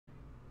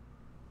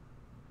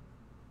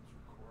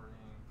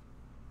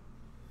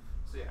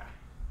So yeah,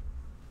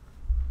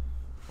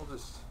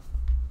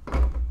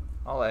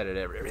 I'll edit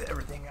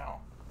everything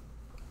out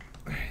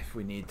if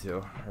we need to,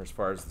 or as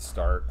far as the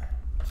start.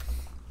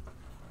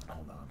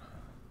 Hold on.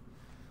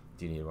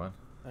 Do you need one?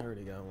 I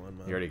already got one,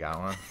 man. You already got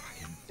one?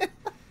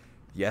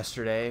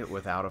 Yesterday,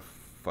 without a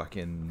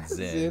fucking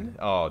Zin.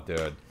 Oh,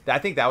 dude. I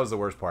think that was the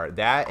worst part.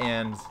 That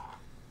and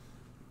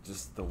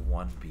just the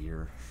one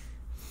beer.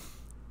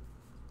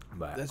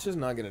 But that's just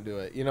not going to do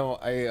it. You know,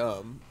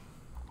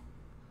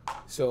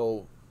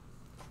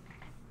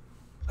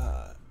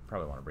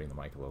 probably want to bring the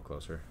mic a little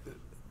closer.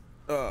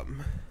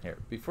 Here,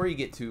 before you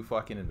get too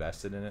fucking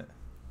invested in it.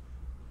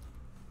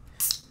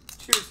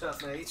 Cheers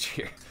up, mate.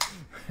 Cheers.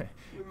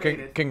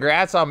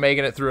 Congrats on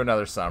making it through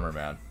another summer,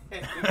 man.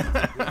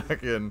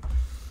 Fucking.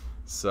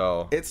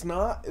 So it's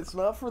not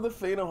for the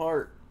faint of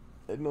heart.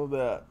 I know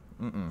that.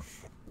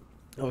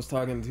 I was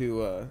talking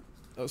to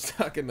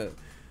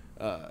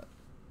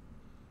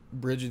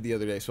Bridget the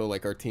other day. So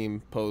like our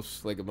team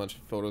posts like a bunch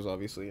of photos,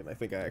 obviously, and I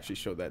think I actually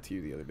showed that to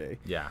you the other day.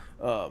 Yeah.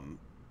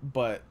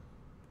 But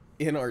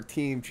in our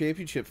team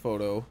championship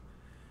photo,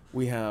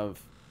 we have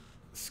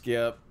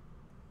Skip,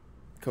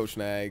 Coach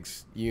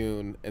Nags,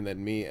 Yoon, and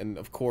then me, and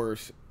of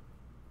course,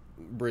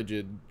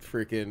 Bridget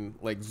freaking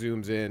like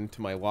zooms in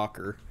to my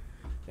locker,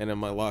 and in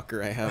my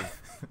locker I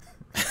have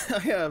I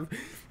have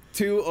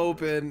two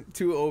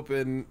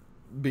open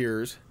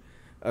beers,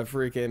 a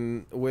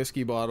freaking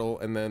whiskey bottle,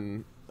 and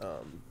then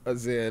a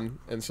Zin,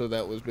 and so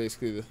that was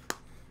basically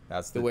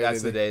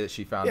the day that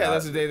she found out. Yeah,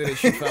 that's the day that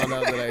she found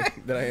out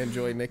that I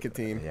enjoy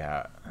nicotine.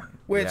 Yeah.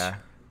 Which, yeah.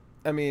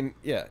 I mean,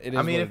 yeah, it is.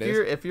 I mean, what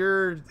if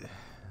you're,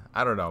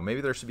 I don't know,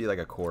 maybe there should be like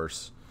a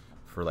course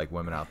for like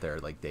women out there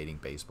like dating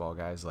baseball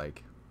guys.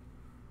 Like,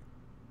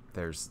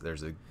 there's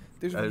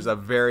a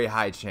very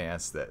high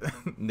chance that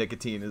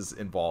nicotine is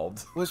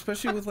involved. Well,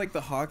 especially with like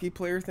the hockey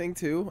player thing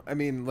too. I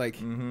mean, like,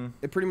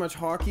 it pretty much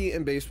hockey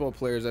and baseball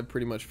players, I've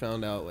pretty much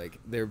found out like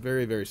they're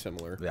very, very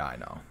similar. Yeah, I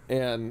know.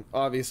 And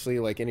obviously,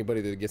 like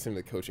anybody that gets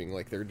into coaching,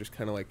 like they're just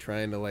kind of like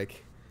trying to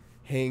like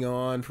hang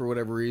on for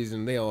whatever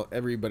reason.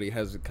 Everybody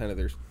has kind of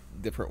their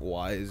different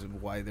whys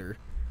of why they're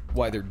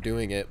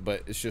doing it,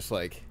 but it's just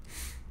like,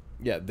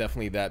 yeah,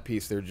 definitely that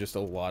piece. There's just a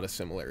lot of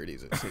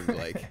similarities, it seems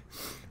like,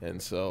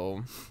 and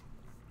so.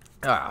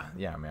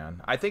 Yeah,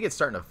 man. I think it's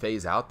starting to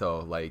phase out though.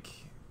 Like,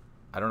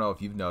 I don't know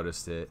if you've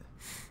noticed it.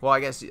 Well, I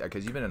guess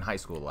because you've been in high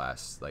school the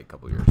last like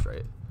couple years,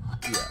 right?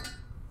 Yeah.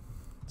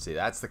 See,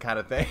 that's the kind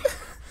of thing.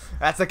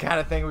 That's the kind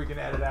of thing we can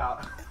edit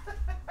out.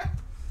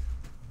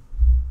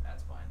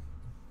 That's fine.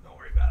 Don't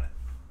worry about it.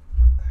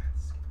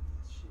 That's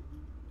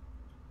shitty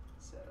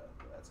setup,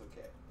 but that's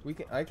okay.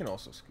 I can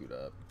also scoot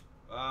up.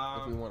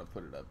 If we want to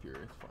put it up here,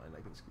 it's fine.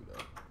 I can scoot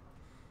up.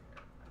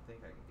 I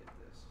think I can get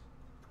this.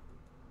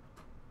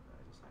 I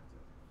just have to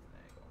get an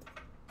angle. Okay.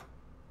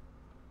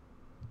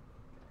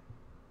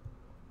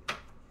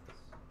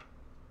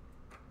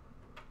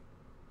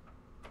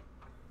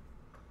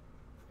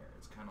 Here,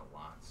 it's kind of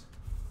locked.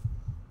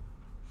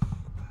 I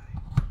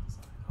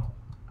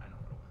know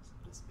what it was.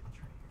 This bitch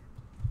right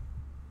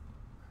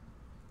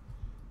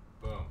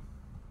here. Boom.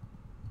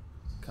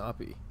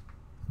 Copy.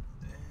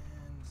 And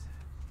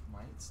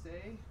might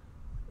stay.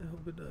 I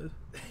hope it does.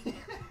 Here,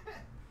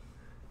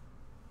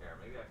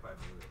 maybe if I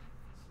move it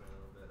a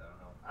little bit,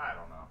 I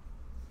don't know.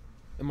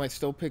 Am I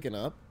still picking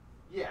up?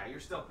 Yeah,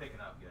 you're still picking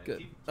up good. Good.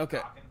 Keep Okay.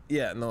 talking.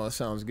 Yeah, no, that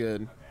sounds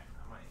good. Okay,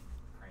 I might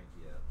crank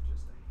you up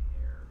just a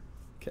hair.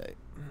 Okay.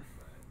 But,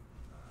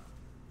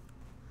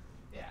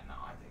 yeah, no,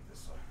 I think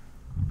this will.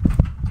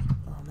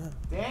 Oh, no.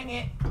 Dang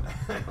it!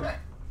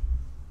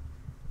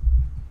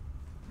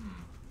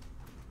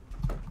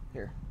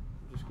 Here.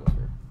 Just go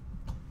here.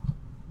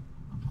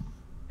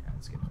 Yeah,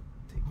 it's gonna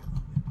take it.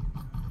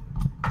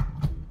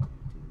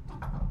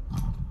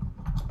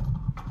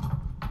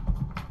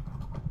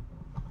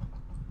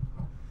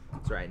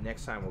 That's right.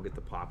 Next time we'll get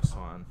the pops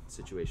on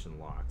situation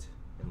locked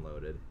and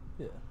loaded.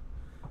 Yeah.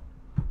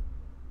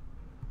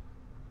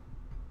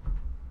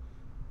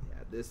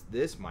 Yeah,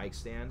 this mic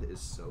stand is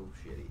so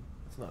shitty.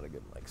 It's not a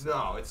good mic stand.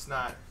 No, it's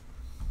not.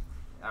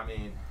 I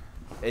mean,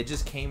 it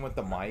just came with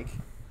the mic.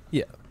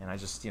 Yeah. And I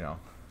just,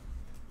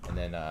 and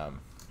then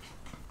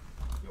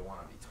you'll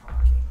want to be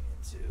talking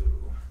into.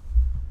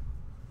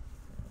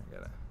 I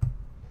gotta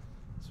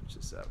switch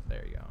this up.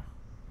 There you go.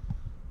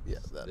 Yeah,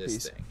 that this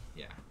piece. thing.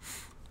 Yeah.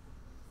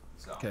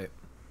 So. Okay.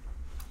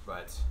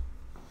 But.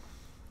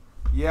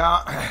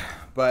 Yeah,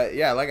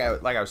 like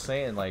I was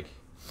saying, like,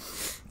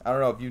 I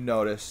don't know if you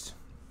noticed,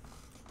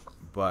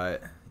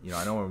 but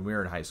I know when we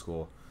were in high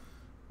school,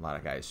 a lot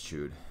of guys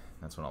chewed.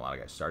 That's when a lot of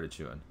guys started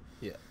chewing.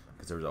 Yeah.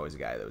 Because there was always a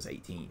guy that was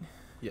 18.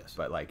 Yes.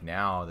 But like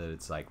now that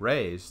it's like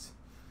raised,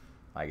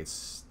 like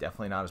it's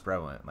definitely not as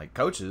prevalent. Like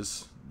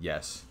coaches,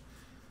 yes.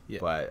 Yeah.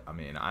 But I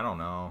mean, I don't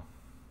know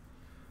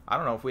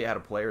if we had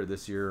a player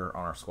this year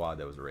on our squad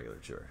that was a regular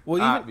chewer.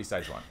 Well,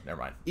 besides one. Never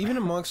mind. Even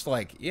amongst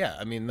like, yeah,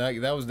 I mean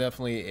that was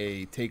definitely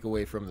a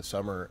takeaway from the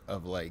summer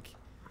of like,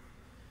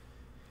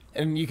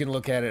 and you can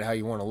look at it how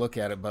you want to look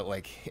at it, but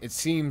like it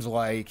seems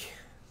like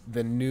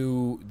the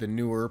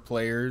newer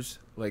players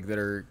like that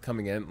are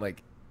coming in,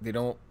 like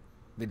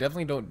they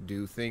definitely don't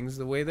do things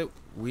the way that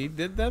we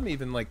did them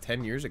even like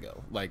 10 years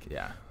ago. Like,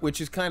 Yeah.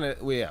 which is kind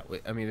of, well, yeah,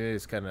 I mean,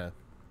 it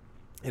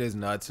is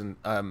nuts, and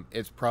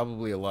it's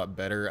probably a lot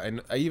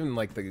better. I even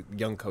like the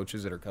young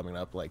coaches that are coming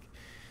up, like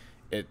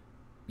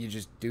you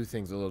just do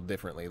things a little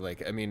differently.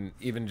 Like, I mean,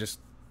 even just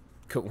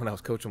when I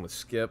was coaching with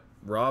Skip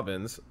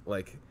Robbins,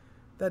 like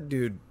that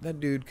dude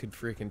could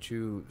freaking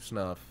chew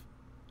snuff.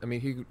 I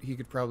mean, he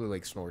could probably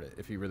like snort it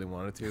if he really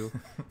wanted to,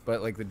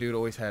 but like the dude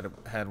always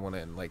had one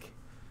in. Like,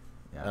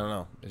 I don't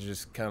know. It's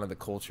just kind of the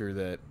culture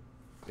that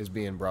is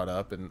being brought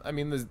up, and I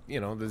mean, the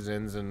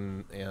Zins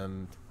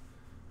and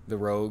the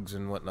Rogues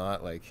and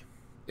whatnot. Like,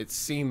 it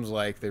seems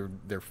like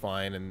they're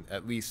fine, and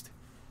at least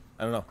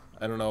I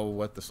don't know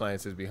what the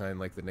science is behind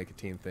like the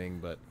nicotine thing,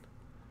 but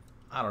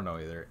I don't know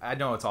either. I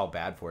know it's all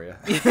bad for you.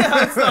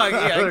 Yeah, it's not.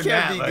 Yeah, it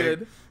can't be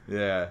good.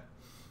 Yeah.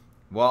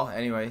 Well,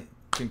 anyway,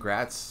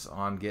 congrats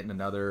on getting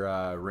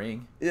another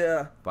ring.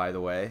 Yeah. By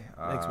the way.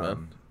 Thanks,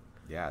 man.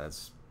 Yeah,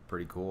 that's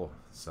pretty cool.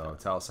 So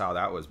tell us how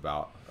that was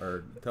about,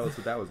 or tell us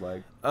what that was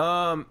like.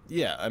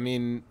 Yeah. I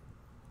mean,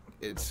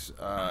 it's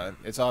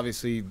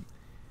obviously,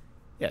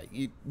 yeah.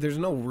 There's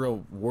no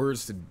real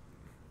words to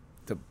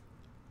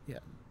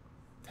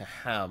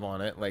have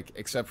on it, like,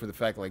 except for the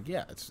fact, like,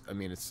 yeah, it's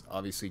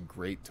obviously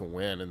great to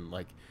win, and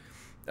like,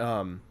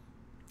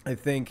 I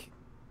think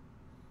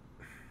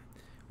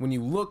when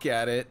you look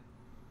at it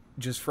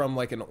just from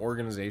like an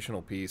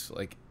organizational piece,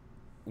 like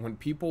when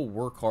people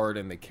work hard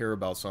and they care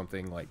about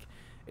something, like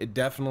it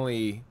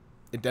definitely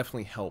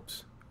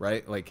helps,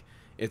 right? Like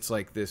it's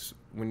like this,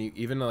 when you,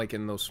 even like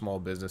in those small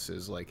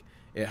businesses, like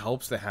it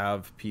helps to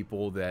have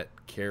people that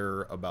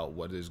care about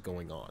what is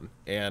going on.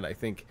 And I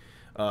think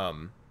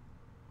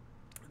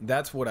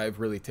that's what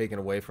I've really taken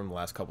away from the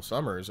last couple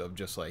summers, of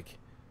just like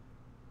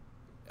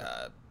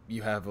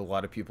you have a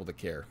lot of people that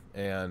care,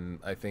 and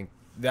I think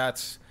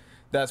that's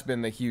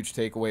been the huge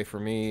takeaway for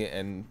me.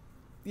 And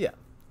yeah,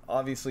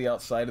 obviously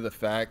outside of the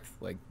fact,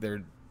 like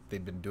they've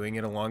been doing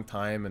it a long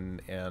time,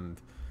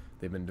 and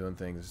they've been doing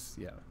things.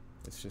 Yeah,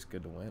 it's just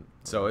good to win.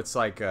 So it's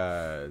like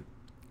you're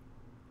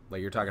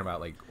talking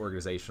about like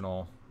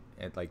organizational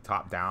and like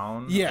top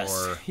down.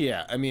 Yes. Or...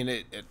 Yeah. I mean,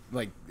 it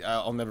like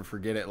I'll never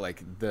forget it.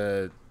 Like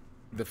the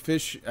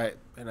fish, I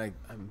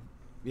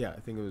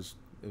think it was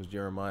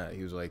Jeremiah.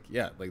 He was like,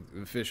 yeah, like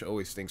the fish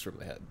always stinks from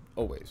the head,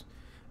 always.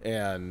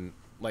 And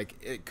like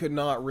it could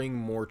not ring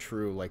more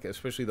true. Like,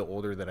 especially the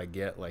older that I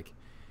get, like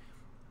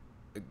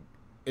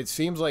it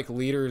seems like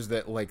leaders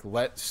that like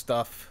let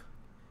stuff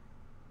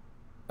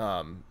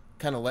kind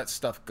of let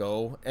stuff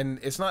go, and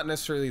it's not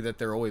necessarily that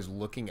they're always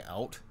looking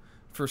out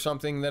for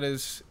something that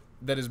is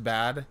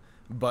bad,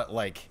 but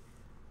like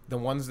the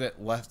ones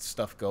that let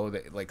stuff go,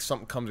 that like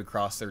something comes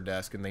across their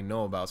desk and they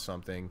know about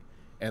something,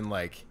 and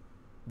like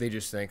they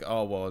just think,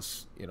 oh well,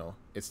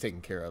 it's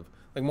taken care of.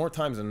 Like more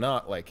times than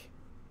not, like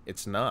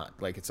it's not.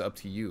 Like it's up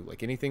to you.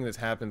 Like anything that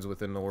happens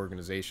within the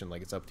organization,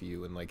 like it's up to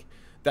you. And like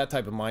that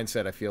type of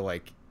mindset, I feel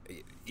like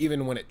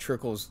even when it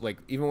trickles, like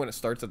even when it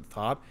starts at the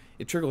top,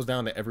 it trickles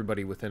down to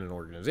everybody within an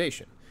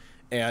organization.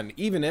 And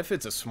even if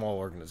it's a small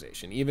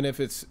organization, even if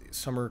it's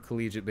summer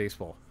collegiate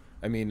baseball,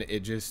 I mean,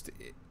 it just,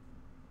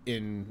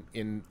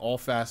 in all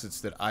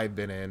facets that I've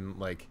been in,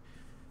 like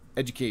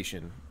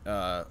education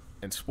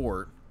and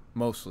sport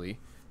mostly,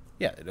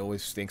 yeah, it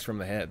always stinks from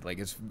the head. Like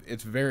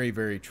it's very,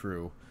 very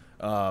true.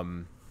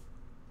 And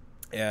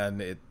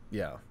it,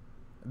 yeah,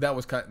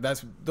 those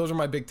are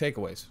my big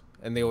takeaways,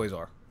 and they always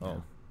are. Yeah.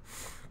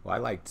 Well, I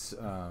liked,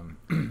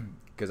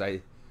 because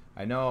I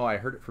know I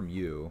heard it from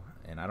you,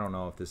 and I don't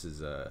know if this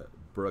is a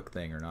Brooke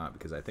thing or not,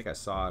 because I think I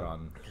saw it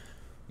on,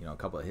 a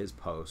couple of his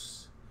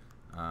posts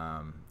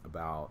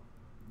about,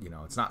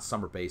 it's not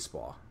summer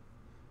baseball,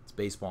 it's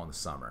baseball in the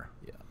summer.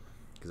 Yeah.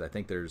 Because I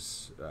think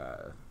there's,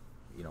 a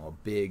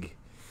big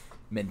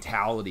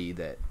mentality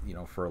that,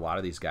 for a lot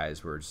of these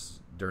guys, where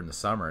it's during the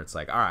summer, it's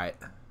like, all right,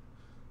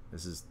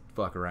 this is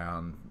fuck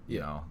around,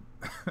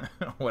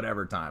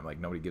 whatever time, like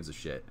nobody gives a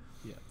shit.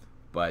 Yeah.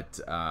 But,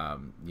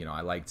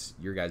 I liked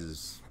your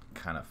guys'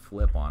 kind of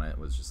flip on it.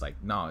 Was just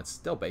like, no, it's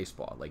still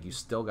baseball. Like, you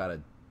still got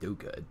to do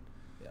good.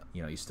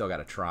 Yeah. You still got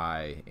to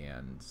try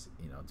and,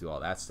 do all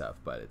that stuff.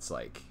 But it's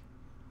like,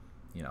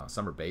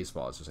 summer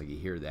baseball, it's just like you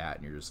hear that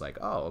and you're just like,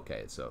 oh,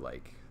 okay. So,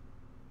 like,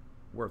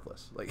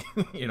 worthless. Like,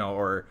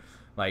 or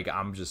like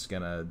I'm just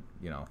going to,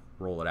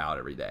 roll it out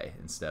every day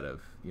instead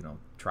of,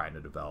 trying to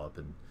develop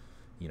and,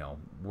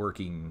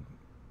 working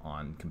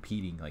on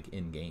competing, like,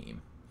 in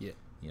game.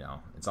 Yeah.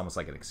 It's almost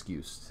like an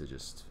excuse to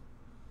just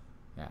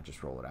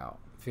roll it out.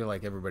 I feel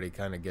like everybody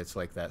kind of gets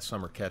like that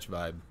summer catch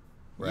vibe,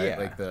 right? Yeah.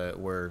 Like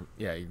where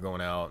you're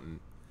going out and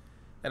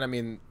I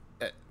mean,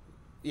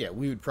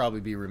 we would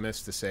probably be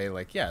remiss to say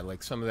like, yeah,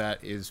 like some of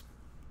that is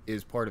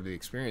part of the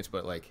experience,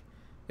 but like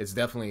it's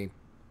definitely,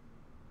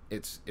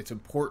 it's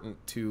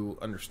important to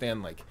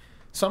understand, like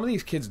some of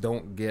these kids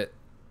don't get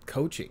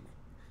coaching.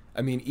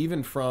 I mean,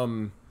 even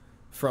from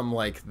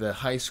like the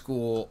high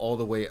school all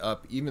the way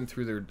up, even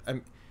through their,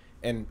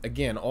 and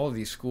again, all of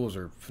these schools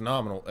are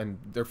phenomenal, and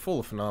they're full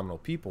of phenomenal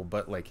people.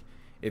 But like,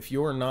 if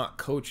you're not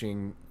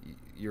coaching,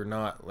 you're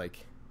not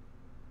like,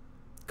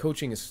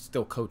 coaching is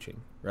still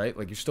coaching, right?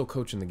 Like, you're still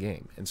coaching the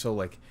game, and so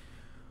like,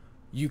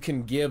 you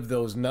can give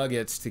those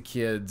nuggets to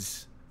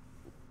kids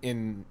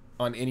on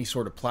any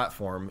sort of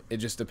platform. It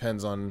just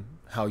depends on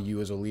how you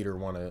as a leader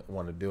want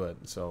to do it.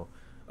 So,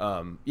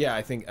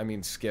 yeah, I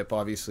mean, Skip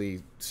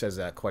obviously says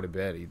that quite a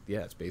bit.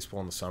 It's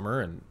baseball in the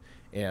summer,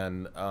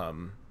 and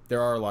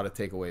there are a lot of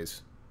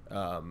takeaways.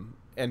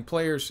 And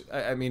players,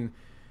 I mean,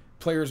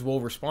 players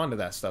will respond to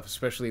that stuff,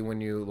 especially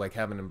when you like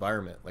have an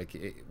environment. Like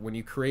when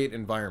you create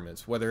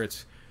environments, whether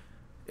it's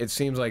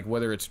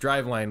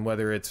Driveline,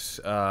 whether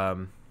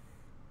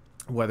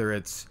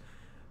it's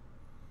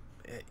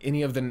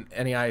any of the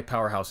NAIA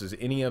powerhouses,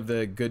 any of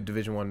the good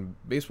Division I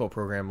baseball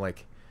program,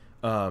 like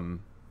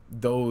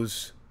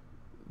those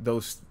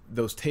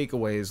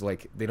takeaways,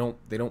 like they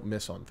don't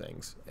miss on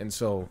things, and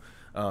so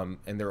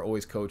and they're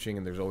always coaching,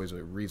 and there's always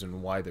a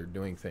reason why they're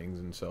doing things,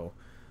 and so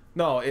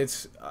no,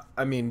 it's,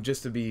 I mean,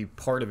 just to be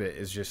part of it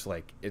is just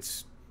like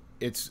it's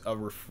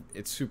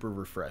super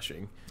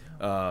refreshing,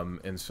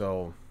 and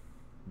so,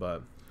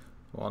 but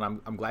well,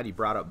 and I'm glad you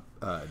brought up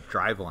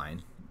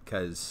Driveline,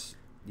 because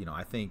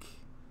I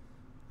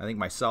think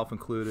myself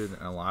included,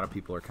 and a lot of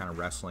people are kind of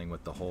wrestling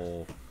with the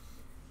whole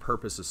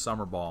purpose of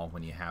summer ball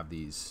when you have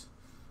these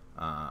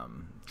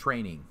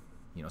training,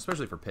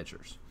 especially for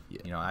pitchers.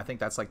 Yeah. I think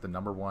that's like the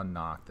number one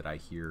knock that I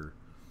hear,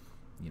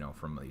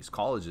 from these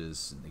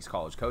colleges and these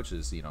college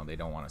coaches. They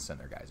don't want to send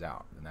their guys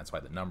out, and that's why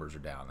the numbers are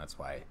down. That's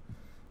why,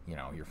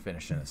 you're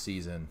finishing a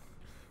season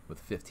with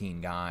 15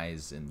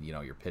 guys, and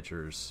your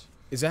pitchers.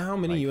 Is that how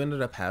many you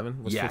ended up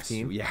having? Was yes,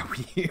 15? Yeah.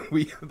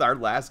 We our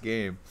last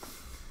game,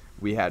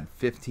 we had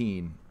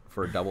 15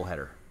 for a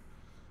doubleheader.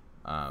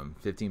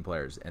 15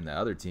 players, and the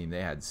other team,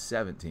 they had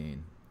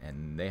 17,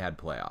 and they had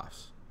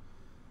playoffs.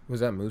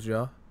 Was that Moose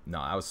Jaw?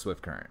 No, that was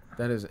Swift Current.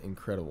 That is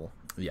incredible.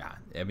 Yeah,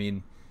 I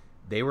mean,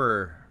 they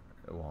were.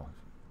 Well,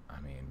 I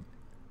mean,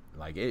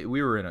 like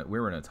we were in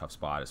a tough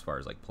spot as far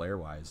as like player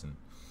wise, and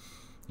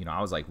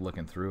I was like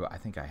looking through. I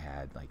think I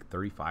had like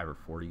 35 or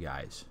 40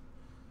 guys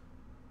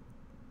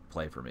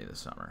play for me this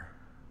summer.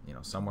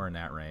 Somewhere in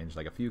that range.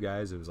 Like a few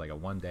guys, it was like a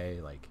one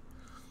day, like.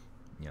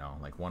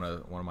 Like one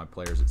of my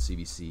players at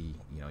CBC,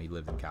 he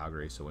lived in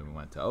Calgary, so when we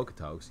went to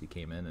Okotoks, he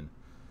came in and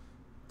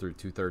threw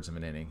 2/3 of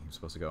an inning. He was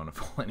supposed to go in a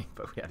full inning,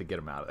 but we had to get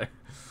him out of there.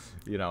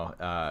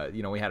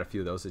 We had a few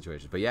of those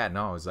situations. But yeah,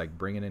 no, it was like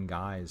bringing in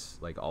guys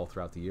like all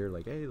throughout the year,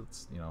 like, hey,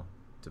 let's,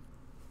 to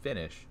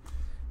finish,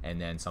 and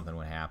then something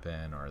would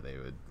happen or they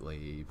would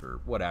leave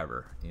or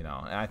whatever, And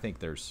I think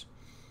there's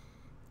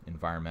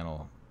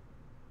environmental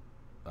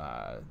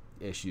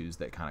issues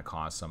that kind of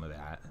cause some of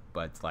that,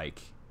 but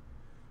like.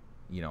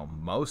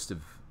 Most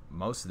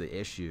of the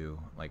issue,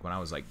 like when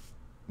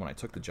I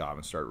took the job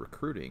and started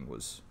recruiting,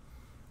 was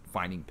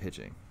finding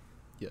pitching.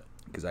 Yeah.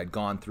 Because I'd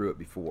gone through it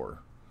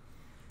before,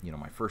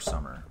 my first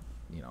summer,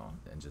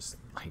 and just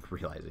like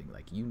realizing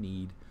like you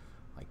need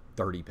like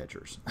 30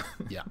 pitchers.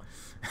 Yeah.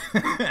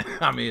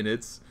 I mean,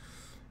 it's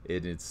a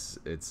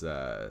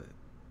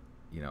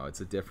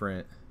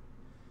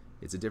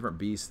different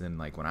beast than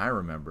like when I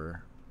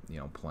remember,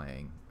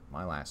 playing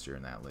my last year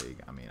in that league.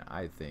 I mean,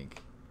 I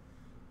think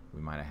we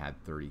might have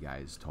had 30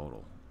 guys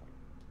total,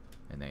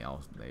 and they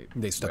all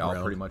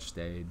pretty much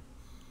stayed.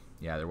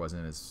 Yeah, there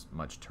wasn't as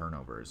much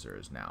turnover as there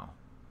is now.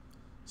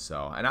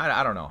 So, and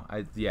I don't know.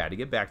 To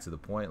get back to the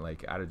point,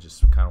 like I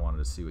just kind of wanted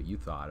to see what you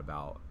thought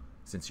about,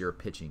 since you're a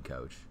pitching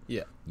coach.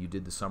 Yeah, you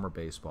did the summer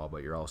baseball,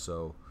 but you're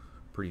also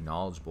pretty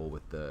knowledgeable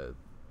with the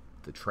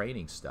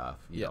training stuff.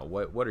 You know,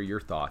 what are your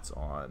thoughts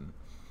on,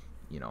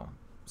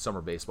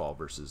 summer baseball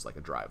versus like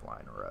a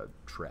Driveline or a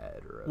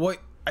tread or a... Well,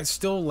 I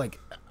still like.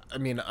 I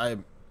mean,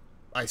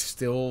 I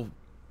still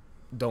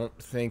don't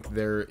think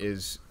there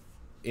is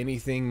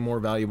anything more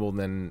valuable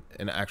than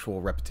an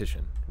actual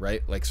repetition,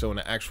 right? Like, so an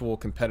actual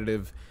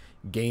competitive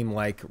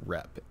game-like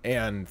rep.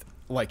 And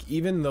like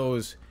even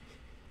live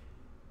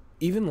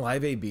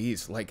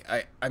ABs, like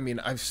I mean,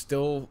 I've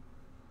still,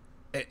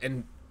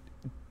 and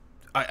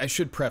I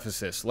should preface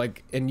this,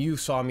 like, and you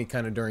saw me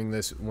kind of during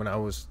this when I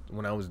was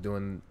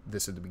doing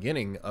this at the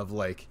beginning of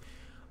like,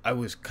 I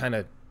was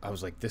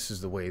like, this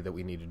is the way that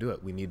we need to do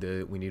it. We need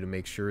to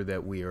make sure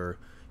that we are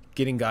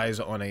getting guys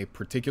on a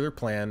particular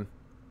plan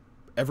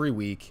every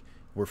week.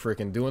 We're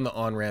freaking doing the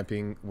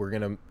on-ramping. We're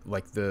going to,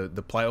 like, the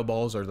plyo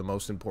balls are the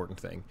most important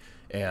thing.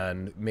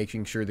 And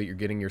making sure that you're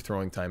getting your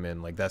throwing time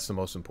in, like, that's the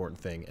most important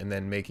thing. And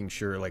then making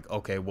sure, like,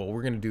 okay, well,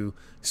 we're going to do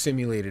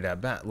simulated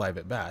live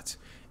at-bats.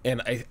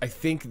 And I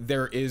think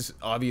there is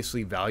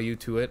obviously value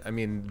to it. I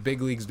mean,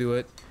 big leagues do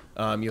it.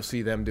 You'll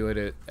see them do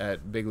it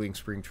at big league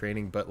spring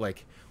training. But,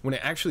 like, when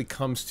it actually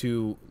comes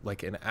to,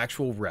 like, an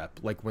actual rep,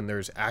 like, when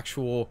there's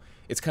actual...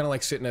 It's kind of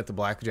like sitting at the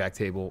blackjack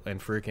table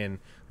and freaking,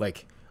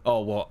 like,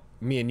 oh, well,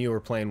 me and you are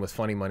playing with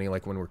funny money,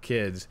 like, when we're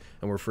kids,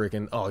 and we're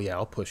freaking, oh, yeah,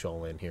 I'll push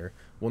all in here.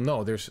 Well,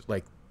 no, there's,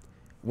 like,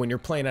 when you're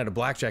playing at a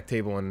blackjack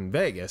table in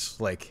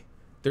Vegas, like,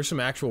 there's some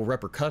actual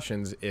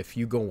repercussions if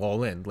you go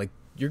all in. Like,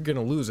 you're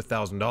gonna lose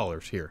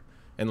 $1,000 here,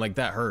 and like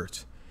that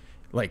hurts.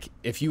 Like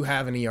if you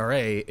have an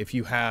ERA, if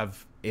you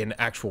have an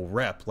actual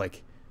rep,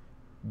 like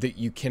that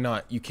you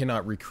cannot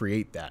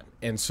recreate that.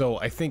 And so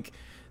I think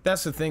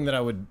that's the thing that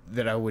I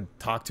would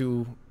talk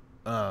to,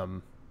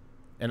 and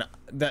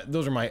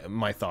those are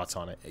my thoughts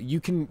on it. You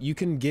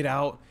can get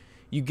out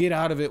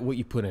of it what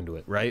you put into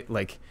it, right?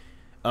 Like,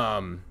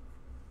 and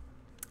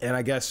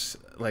I guess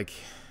like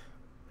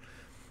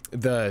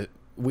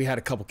we had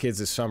a couple kids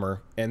this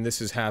summer, and this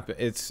has happened.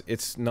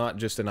 It's not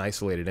just an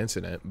isolated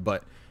incident,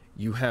 but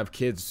you have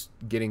kids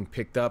getting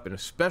picked up, and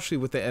especially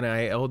with the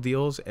NIL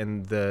deals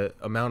and the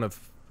amount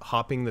of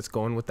hopping that's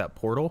going with that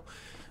portal,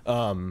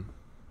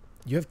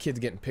 you have kids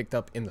getting picked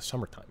up in the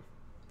summertime,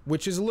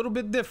 which is a little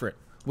bit different.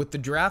 With the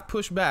draft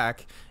pushed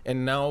back,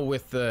 and now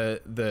with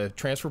the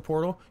transfer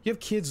portal, you have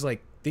kids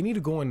like they need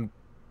to go and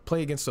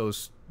play against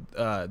those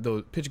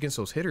pitch against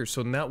those hitters.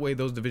 So in that way,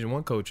 those Division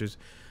I coaches,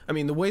 I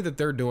mean, the way that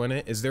they're doing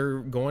it is they're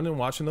going and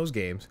watching those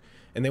games,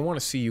 and they want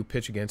to see you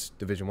pitch against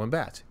Division I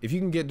bats. If you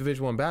can get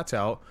Division I bats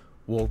out,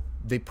 well,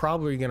 they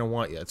probably going to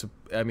want you.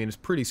 It's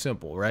pretty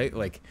simple, right?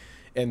 Like,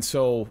 and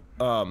so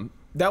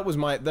those are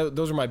my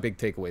big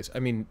takeaways. I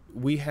mean,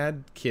 we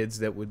had kids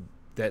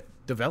that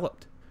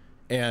developed,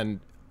 and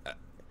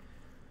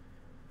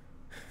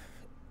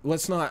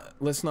let's not,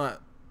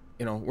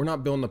 we're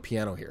not building a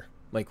piano here.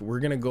 Like, we're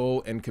going to go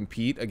and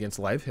compete against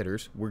live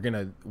hitters. We're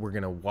going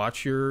to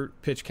watch your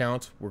pitch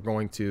counts. We're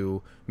going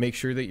to make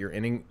sure that your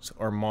innings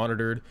are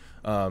monitored.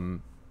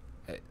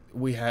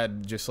 We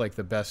had just like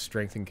the best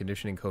strength and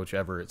conditioning coach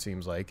ever, it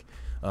seems like.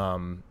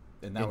 And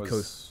that was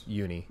Coach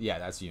Uni. Yeah,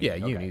 that's Uni. Yeah,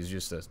 okay. Uni's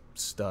just a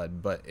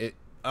stud, but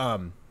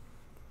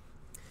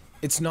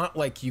it's not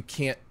like you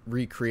can't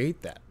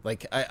recreate that.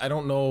 Like, I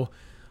don't know.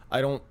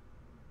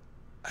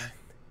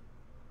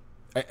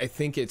 I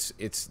think it's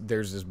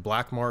there's this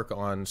black mark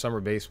on summer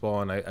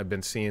baseball, and I've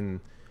been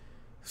seeing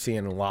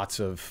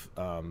lots of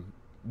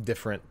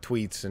different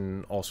tweets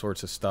and all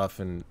sorts of stuff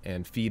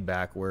and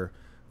feedback where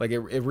like it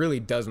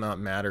really does not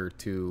matter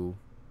to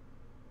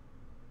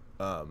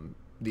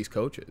these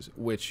coaches,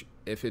 which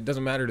if it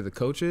doesn't matter to the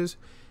coaches,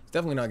 it's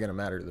definitely not going to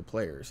matter to the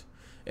players.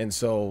 And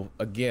so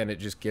again, it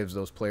just gives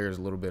those players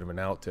a little bit of an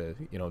out to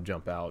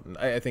jump out. And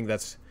I think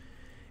that's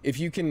if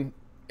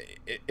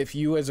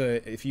you as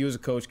a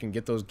coach can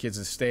get those kids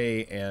to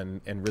stay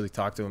and really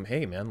talk to them,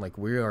 hey man, like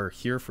we are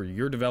here for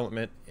your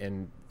development,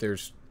 and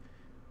there's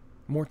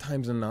more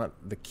times than not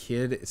the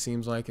kid, it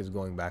seems like, is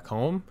going back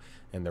home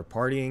and they're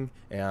partying,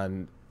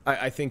 and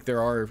I think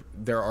there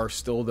are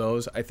still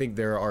those. I think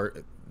there are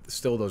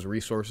still those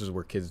resources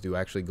where kids do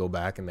actually go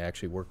back and they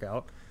actually work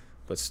out,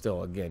 but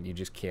still, again, you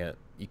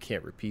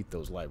can't repeat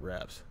those live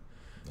reps.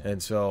 Yeah.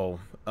 And so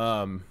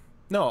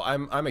no,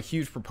 I'm a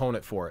huge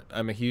proponent for it.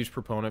 I'm a huge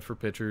proponent for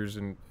pitchers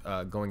and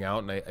going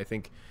out, and I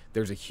think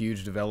there's a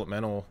huge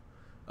developmental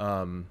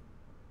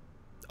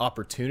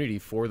opportunity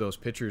for those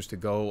pitchers to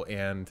go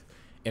and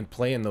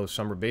play in those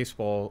summer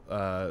baseball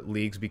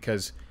leagues,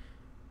 because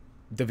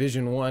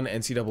Division I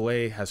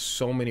NCAA has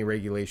so many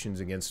regulations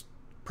against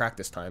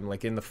practice time.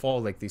 Like in the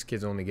fall, like these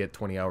kids only get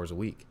 20 hours a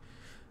week.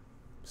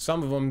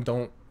 Some of them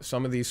don't.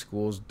 Some of these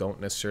schools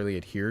don't necessarily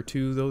adhere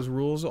to those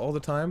rules all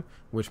the time,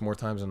 which more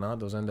times than not,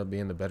 those end up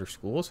being the better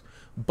schools.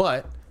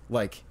 But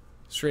like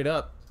straight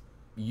up,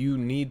 you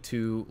need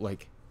to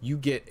you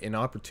get an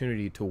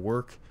opportunity to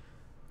work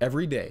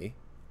every day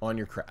on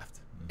your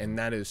craft, and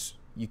that is,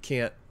 you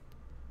can't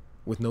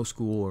with no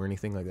school or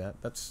anything like that.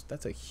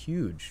 That's a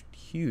huge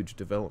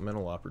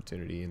developmental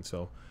opportunity, and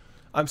so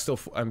I'm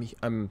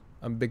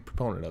a big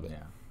proponent of it.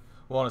 Yeah,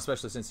 well, and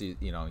especially since you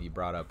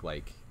brought up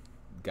like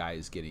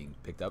guys getting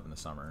picked up in the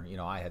summer.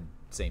 I had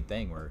the same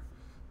thing where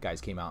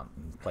guys came out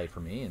and played for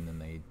me, and then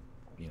they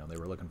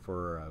were looking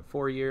for a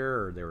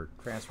 4-year, or they were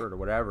transferred or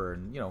whatever,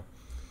 and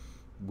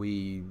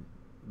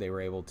they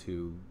were able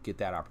to get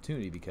that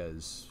opportunity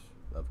because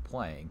of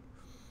playing.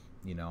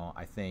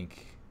 I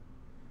think,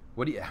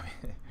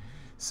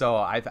 so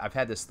I've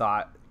had this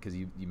thought, because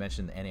you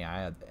mentioned the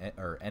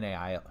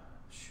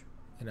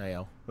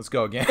NIL. Let's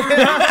go again.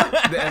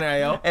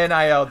 The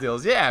NIL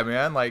deals. Yeah,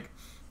 man. Like,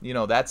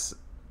 that's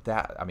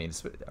that. I mean,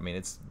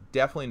 it's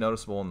definitely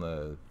noticeable in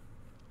the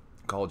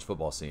college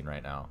football scene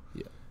right now.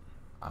 Yeah.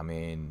 I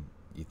mean,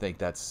 you think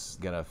that's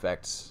going to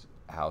affect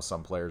how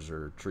some players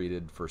are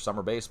treated for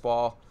summer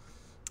baseball?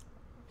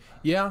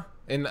 Yeah.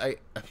 And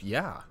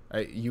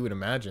you would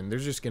imagine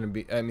there's just going to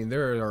be, I mean,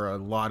 there are a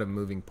lot of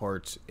moving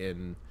parts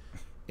in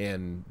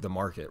the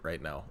market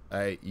right now.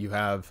 You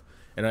have,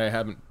 and I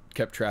haven't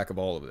kept track of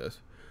all of this,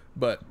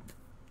 but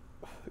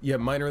you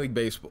have minor league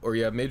baseball, or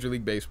you have Major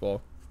League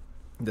Baseball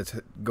that's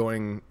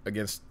going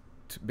against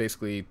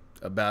basically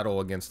a battle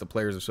against the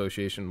Players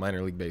Association,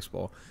 minor league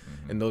baseball,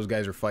 and those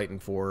guys are fighting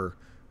for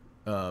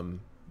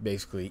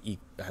basically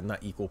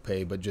not equal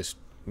pay, but just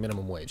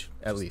minimum wage,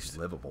 at least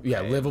livable.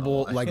 Yeah,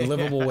 livable, like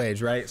livable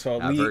wage, right?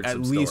 So at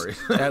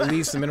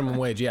least the minimum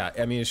wage. Yeah,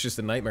 I mean, it's just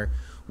a nightmare.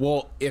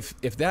 Well, if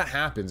that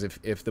happens,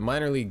 if the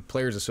minor league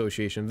Players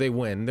Association, they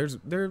win,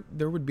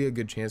 there would be a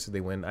good chance that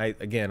they win.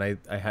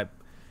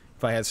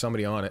 If I had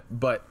somebody on it,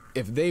 but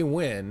if they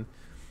win,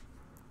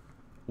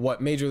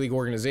 what major league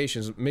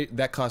organizations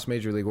that costs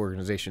major league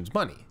organizations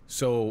money.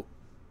 So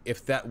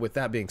with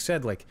that being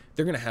said, like,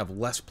 they're going to have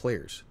less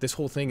players. This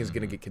whole thing is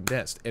going to get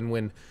condensed. And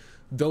when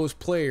those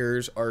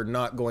players are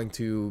not going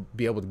to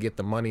be able to get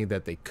the money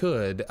that they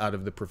could out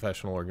of the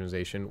professional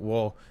organization,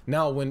 well,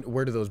 now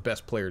where do those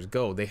best players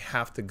go? They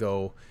have to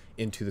go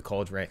into the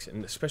college ranks.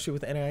 And especially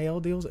with NIL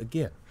deals,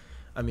 again,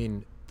 I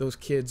mean, those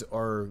kids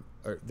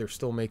they're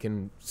still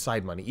making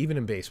side money, even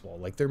in baseball.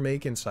 Like, they're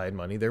making side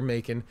money.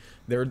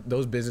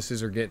 Those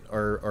businesses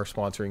are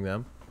sponsoring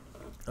them.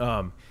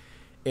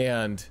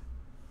 And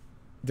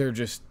they're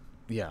just,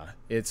 yeah,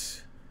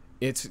 it's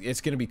going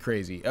to be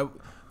crazy.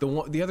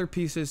 The other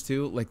piece is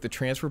too, like, the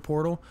transfer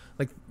portal,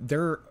 like,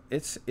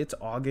 it's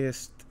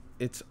August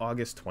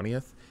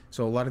 20th.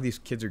 So a lot of these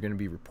kids are going to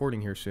be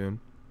reporting here soon.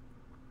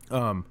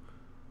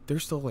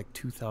 There's still like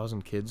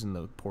 2,000 kids in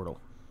the portal.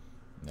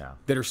 Yeah.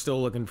 That are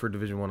still looking for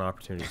Division I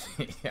opportunities.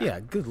 Yeah.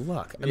 Good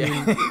luck. I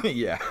mean,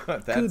 yeah.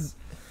 What are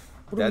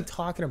we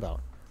talking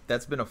about?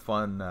 That's been a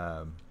fun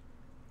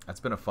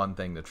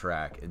thing to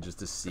track, and just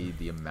to see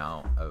the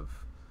amount of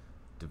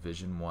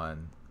Division I,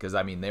 because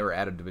I mean, they were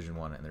at a Division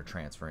I and they're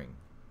transferring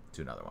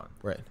to another one.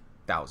 Right.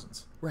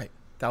 Thousands. Right.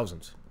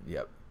 Thousands.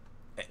 Yep.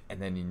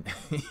 And then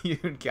you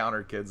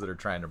encounter kids that are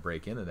trying to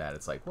break into that.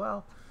 It's like,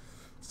 well,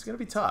 it's gonna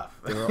be tough.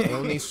 There are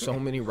only so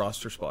many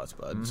roster spots,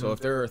 bud. Mm-hmm. So if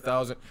there are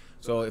 1,000,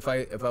 so if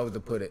I was to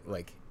put it,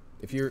 like,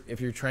 if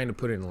you're trying to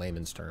put it in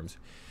layman's terms,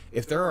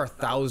 if there are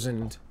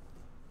 1,000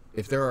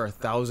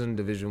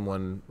 Division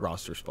I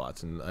roster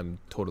spots, and I'm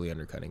totally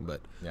undercutting,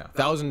 but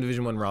 1,000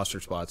 Division I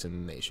roster spots in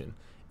the nation,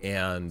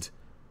 and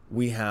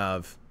we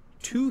have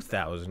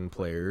 2,000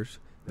 players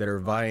that are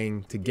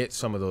vying to get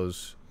some of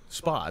those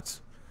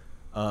spots,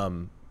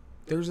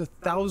 there's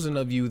 1,000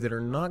 of you that are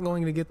not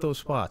going to get those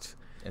spots.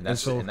 And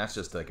that's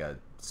just like a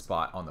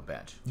spot on the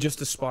bench.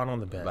 Just a spot on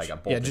the bench. Like a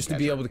bullpen just to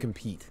be able to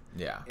compete.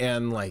 Yeah.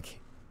 And,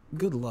 like,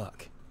 good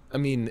luck. I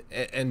mean,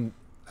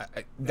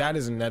 that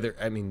is another,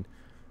 I mean,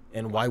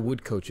 and why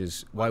would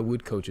coaches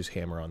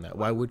hammer on that?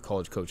 Why would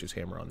college coaches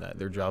hammer on that?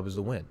 Their job is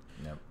to win.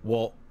 Yep.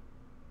 Well,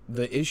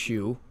 the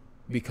issue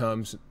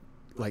becomes,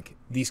 like,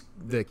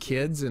 the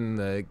kids and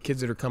the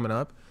kids that are coming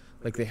up,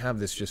 like, they have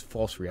this just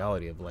false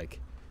reality of, like,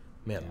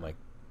 man, like,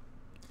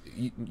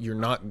 you're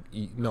not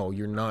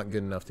good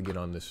enough to get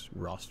on this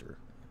roster,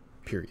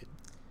 period.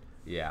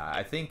 Yeah,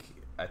 I think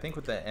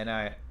with the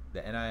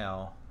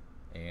NIL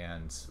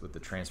and with the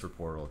transfer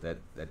portal, that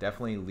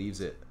definitely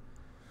leaves it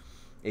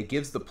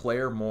gives the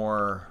player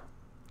more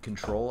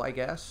control, I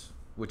guess,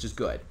 which is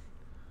good.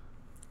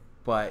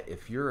 But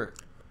if you're a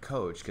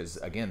coach, because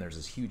again, there's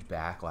this huge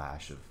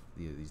backlash of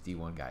these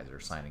D1 guys that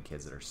are signing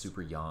kids that are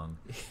super young,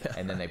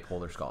 and then they pull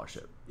their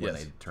scholarship when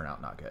they turn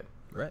out not good.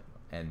 Right.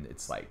 And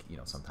it's like,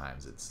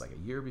 sometimes it's like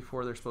a year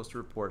before they're supposed to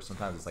report.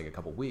 Sometimes it's like a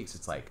couple weeks.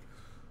 It's like,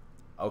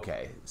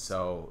 okay,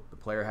 so the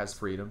player has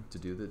freedom to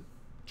do the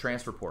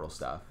transfer portal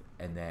stuff,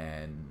 and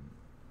then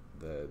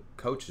the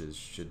coaches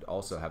should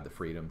also have the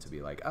freedom to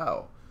be like,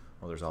 oh,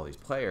 well, there's all these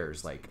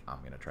players, like, I'm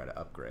going to try to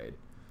upgrade.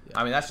 Yeah.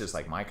 I mean, that's just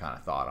like my kind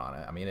of thought on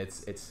it. I mean,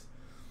 it's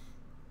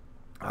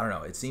I don't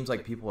know. It seems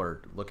like people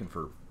are looking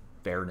for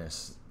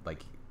fairness,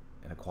 like,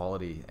 and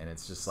equality, and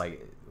it's just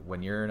like,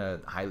 when you're in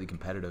a highly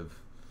competitive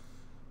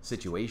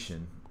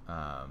situation,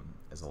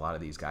 as a lot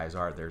of these guys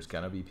are, there's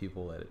gonna be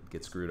people that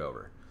get screwed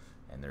over,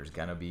 and there's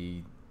gonna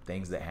be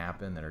things that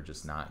happen that are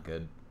just not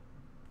good.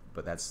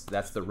 But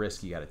that's the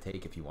risk you got to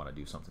take if you want to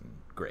do something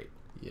great.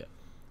 Yeah,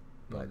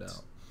 no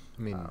doubt.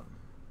 I mean,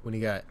 when you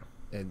got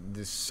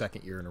this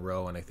second year in a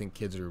row, and I think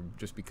kids are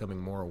just becoming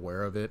more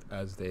aware of it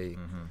as they,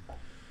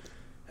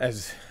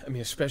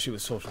 especially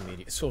with social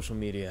media. Social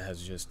media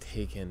has just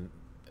taken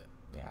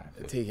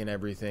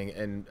everything,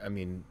 and I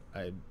mean,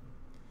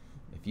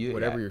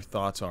 whatever your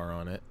thoughts are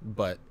on it,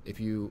 but if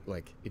you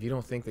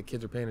don't think that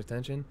kids are paying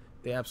attention,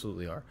 they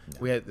absolutely are. Yeah.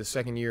 We had the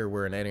second year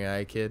where an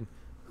NAI kid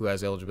who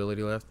has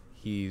eligibility left,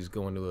 he's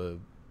going to a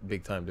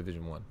big time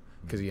Division I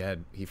because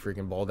he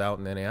freaking balled out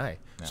in NAI.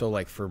 Yeah. So,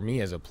 like, for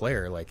me as a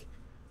player, like,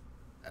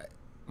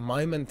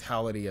 my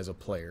mentality as a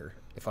player,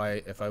 if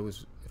I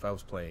was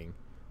playing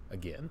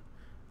again,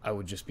 I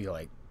would just be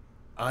like,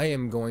 I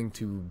am going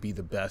to be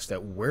the best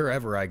at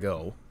wherever I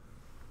go,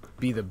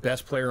 be the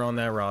best player on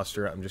that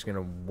roster. I'm just going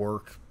to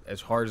work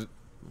as hard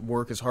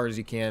as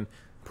you can,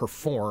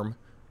 perform,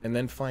 and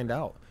then find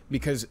out.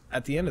 Because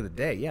at the end of the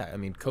day, I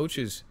mean,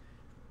 coaches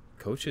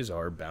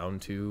are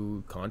bound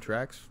to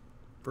contracts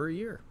for a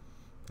year.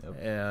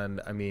 Yep.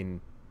 And I mean,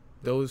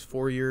 those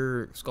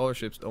 4-year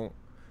scholarships don't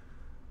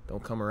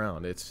come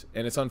around. It's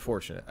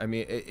unfortunate. I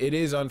mean, it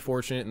is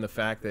unfortunate in the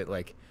fact that,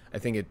 like, I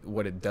think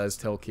what it does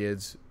tell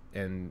kids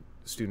and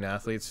student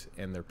athletes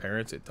and their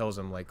parents, it tells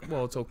them, like,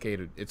 well, it's okay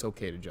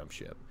to jump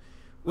ship.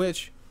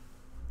 Which,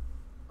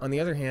 on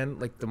the other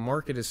hand, like, the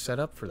market is set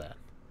up for that.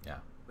 Yeah.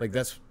 Like,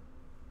 that's,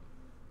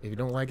 if you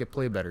don't like it,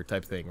 play better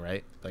type thing,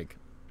 right? Like,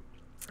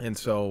 and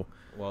so,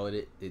 well,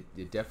 it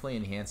definitely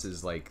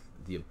enhances, like,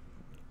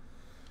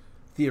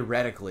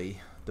 theoretically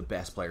the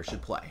best player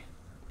should play.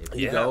 If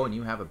you go and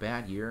you have a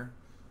bad year,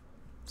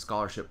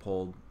 scholarship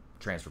pulled,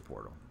 transfer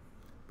portal.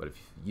 But if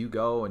you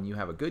go and you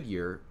have a good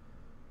year,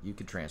 you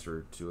could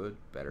transfer to a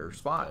better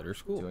spot, better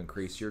school, to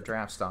increase your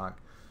draft stock.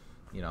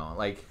 You know,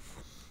 like,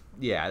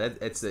 yeah,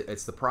 it's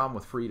the problem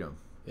with freedom.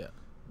 Yeah,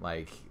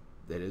 like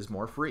it is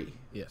more free.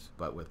 Yes,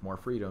 but with more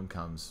freedom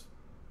comes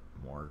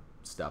more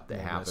stuff that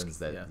more happens risk,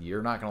 that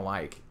you're not gonna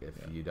like if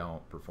you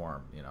don't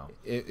perform. You know,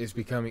 it's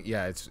becoming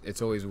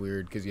it's always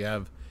weird because you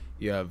have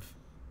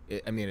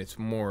I mean, it's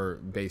more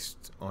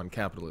based on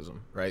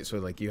capitalism, right? So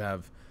like you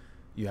have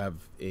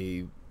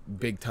a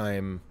big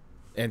time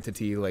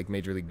entity like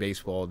Major League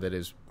Baseball that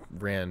is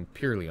ran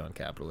purely on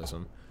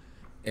capitalism,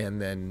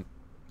 and then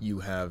you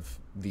have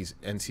these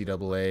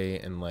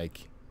NCAA and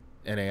like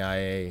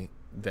NAIA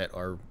that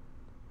are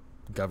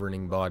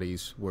governing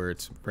bodies where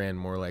it's ran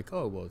more like,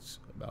 oh well, it's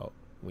about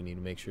we need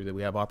to make sure that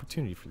we have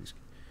opportunity for these.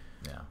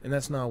 Yeah, and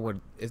that's not what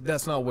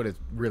it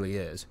really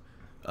is.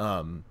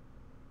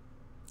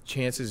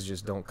 Chances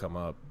just don't come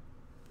up,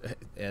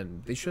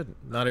 and they shouldn't.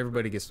 Not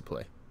everybody gets to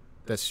play.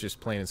 That's just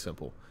plain and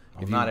simple.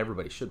 Well, not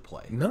everybody should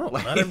play. No,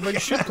 not everybody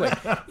should play.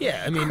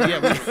 Yeah, I mean,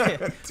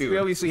 we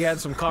obviously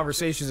had some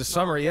conversations this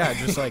summer. Yeah,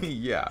 just like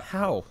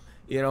how,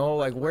 you know,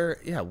 like where,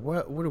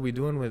 what are we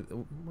doing with?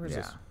 Where's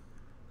this?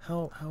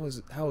 How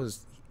is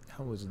this?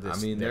 I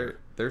mean,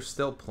 there's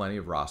still plenty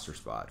of roster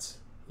spots.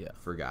 Yeah,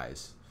 for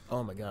guys.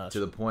 Oh my gosh. To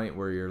the point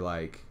where you're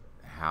like,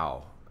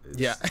 how?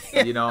 It's,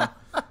 you know,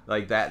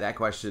 like that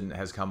question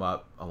has come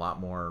up a lot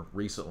more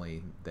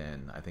recently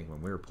than I think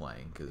when we were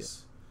playing,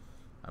 because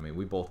I mean,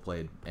 we both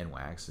played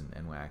NWACS, and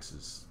NWACS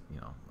is, you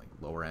know, like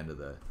lower end of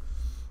the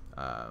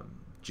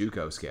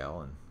Juco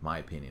scale, in my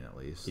opinion at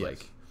least. Yes.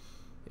 Like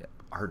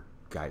our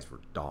guys were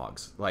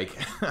dogs, like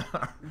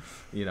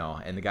you know,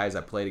 and the guys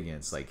I played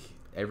against, like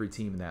every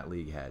team in that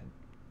league had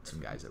some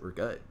guys that were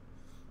good,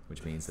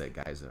 which means that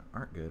guys that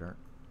aren't good aren't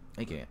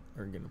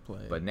gonna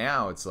play. But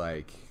now it's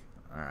like,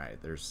 all right,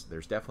 there's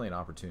definitely an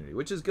opportunity,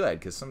 which is good,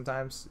 because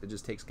sometimes it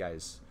just takes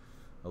guys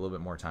a little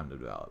bit more time to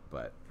develop.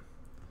 But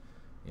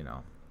you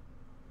know,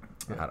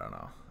 I don't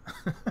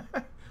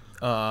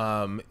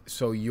know.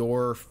 So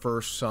your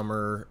first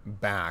summer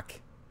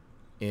back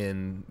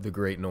in the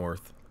Great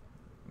North,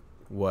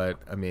 what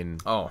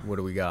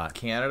do we got?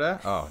 Canada?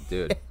 Oh,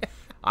 dude,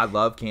 I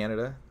love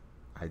Canada.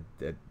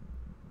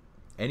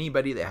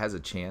 Anybody that has a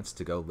chance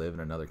to go live in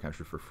another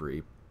country for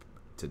free,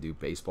 to do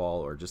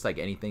baseball or just like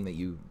anything that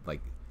you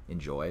like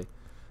enjoy,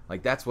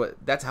 like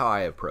that's how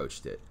I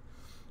approached it.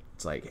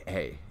 It's like,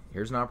 hey,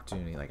 here's an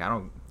opportunity. Like, I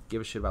don't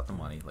give a shit about the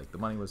money. Like, the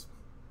money was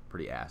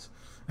pretty ass.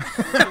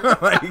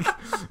 Like,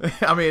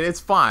 I mean, it's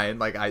fine.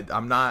 Like,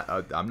 I'm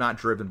not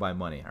driven by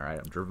money. All right,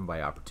 I'm driven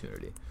by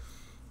opportunity.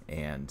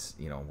 And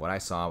you know what I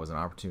saw was an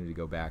opportunity to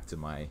go back to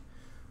my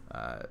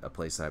a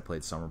place that I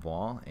played summer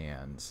ball,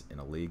 and in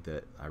a league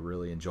that I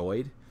really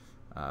enjoyed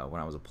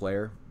when I was a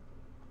player.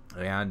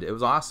 And it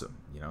was awesome.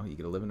 You know, you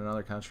get to live in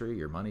another country.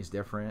 Your money's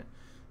different.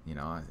 You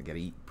know, I got to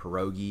eat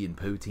pierogi and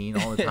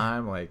poutine all the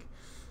time. Like,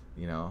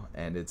 you know,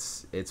 and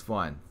it's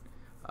fun.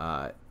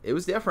 It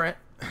was different.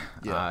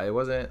 Yeah. It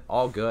wasn't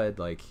all good.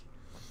 Like,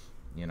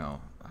 you know,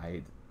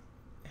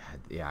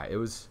 it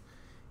was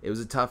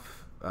a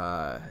tough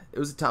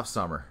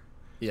summer.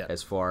 Yeah.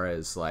 As far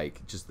as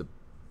like just the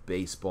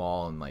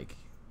baseball and like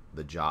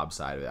the job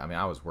side of it. I mean,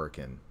 I was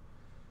working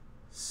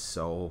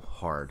so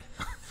hard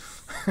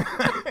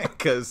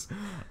because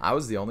I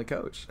was the only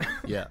coach.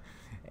 Yeah.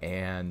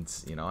 And,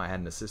 you know, I had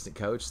an assistant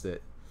coach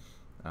that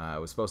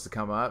was supposed to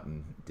come up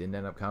and didn't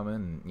end up coming.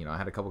 And, you know, I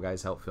had a couple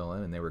guys help fill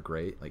in, and they were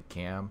great. Like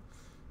Cam,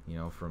 you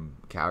know, from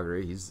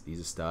Calgary, he's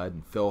a stud.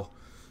 And Phil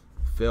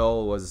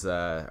was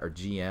our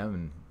GM,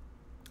 and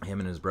him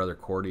and his brother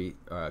Corey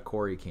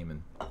came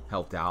and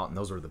helped out, and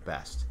those were the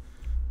best.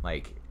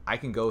 Like, I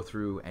can go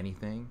through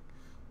anything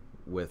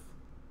with,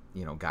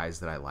 you know, guys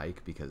that I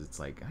like, because it's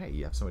like, hey,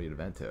 you have somebody to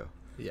vent to.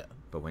 Yeah.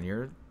 But when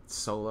you're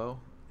solo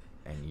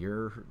and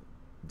you're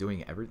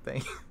doing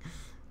everything,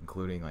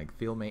 including like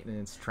field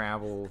maintenance,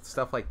 travel,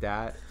 stuff like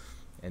that,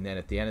 and then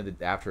at the end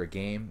of after a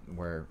game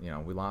where, you know,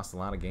 we lost a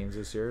lot of games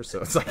this year,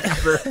 so it's like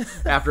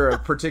after a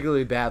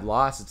particularly bad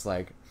loss, it's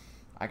like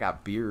I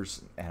got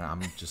beers and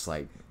I'm just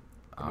like,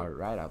 all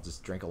right, I'll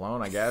just drink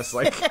alone, I guess.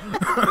 Like,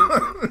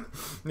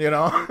 you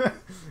know,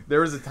 there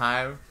was a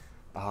time,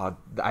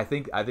 I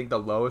think the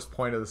lowest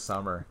point of the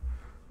summer.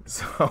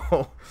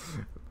 So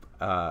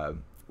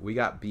we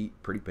got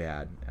beat pretty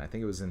bad. I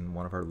think it was in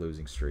one of our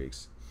losing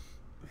streaks,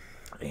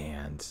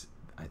 and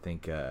I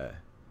think it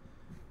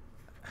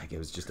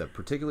was just a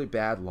particularly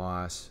bad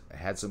loss. I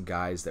had some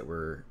guys that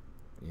were,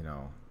 you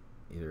know,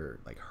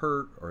 either like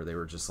hurt or they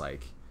were just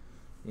like,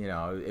 you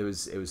know, it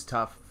was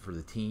tough for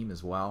the team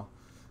as well,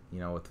 you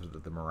know,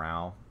 with the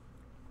morale,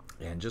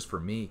 and just for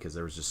me, because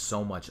there was just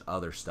so much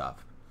other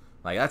stuff.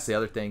 Like, that's the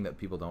other thing that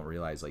people don't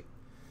realize. Like,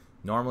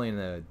 normally in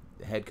the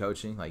head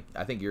coaching, like,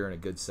 I think you're in a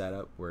good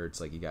setup where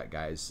it's like you got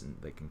guys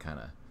that can kind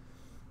of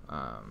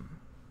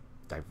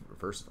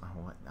diverse. I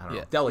don't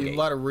know. Delegate. A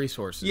lot of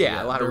resources.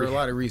 Yeah, there were a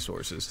lot of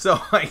resources. So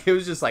like, it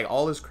was just like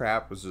all this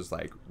crap was just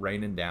like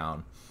raining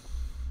down,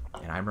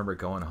 and I remember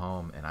going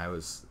home and I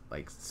was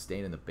like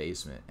staying in the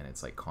basement, and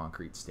it's like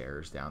concrete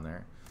stairs down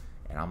there.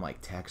 And I'm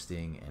like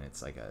texting, and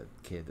it's like a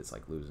kid that's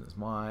like losing his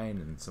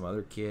mind, and some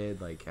other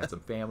kid like had some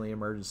family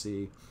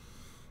emergency,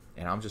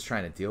 and I'm just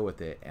trying to deal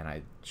with it. And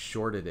I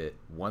shorted it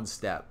one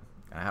step,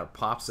 and I had a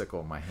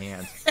popsicle in my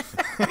hand,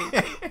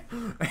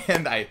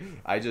 and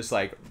I just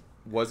like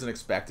wasn't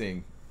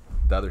expecting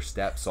the other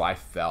step, so I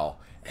fell,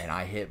 and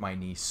I hit my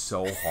knee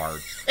so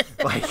hard,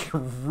 like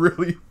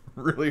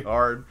really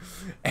hard,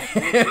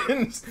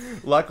 and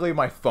luckily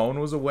my phone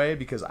was away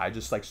because I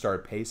just like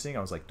started pacing. I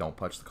was like, don't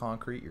touch the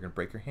concrete, you're gonna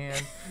break your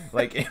hand,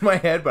 like in my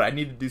head, but I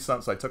needed to do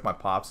something, so I took my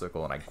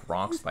popsicle and I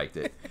Gronk spiked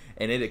it,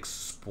 and it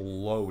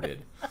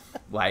exploded,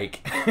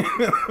 like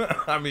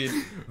I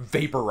mean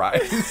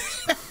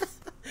vaporized.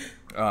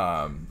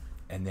 And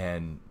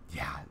then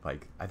yeah,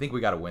 like I think we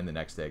got a win the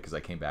next day, because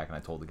I came back and I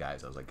told the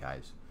guys, I was like,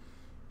 guys,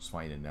 just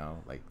want you to know,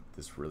 like,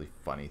 this really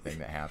funny thing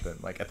that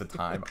happened. Like, at the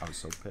time, I was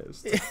so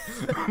pissed.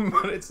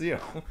 But it's, you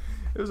know,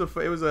 it was a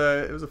funny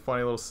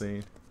little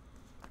scene.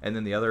 And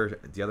then the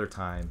other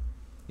time,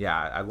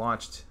 yeah, I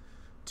launched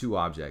 2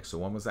 objects. So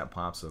one was that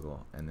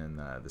popsicle, and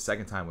then the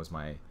second time was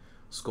my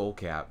skull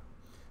cap,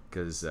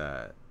 because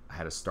I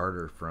had a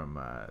starter from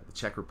the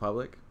Czech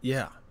Republic.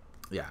 Yeah,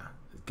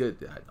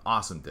 good,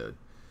 awesome dude.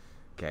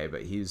 Okay,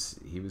 but he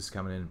was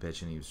coming in and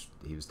pitching.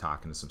 He was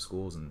talking to some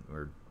schools, and we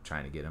were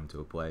trying to get him to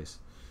a place.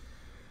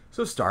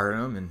 So started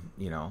him, and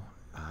you know,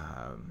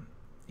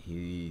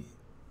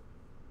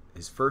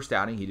 his first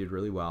outing he did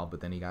really well, but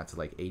then he got to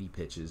like 80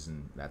 pitches,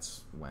 and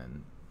that's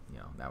when, you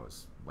know, that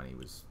was when he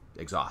was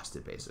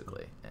exhausted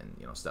basically, and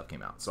you know, stuff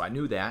came out. So I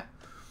knew that,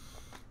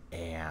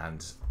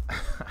 and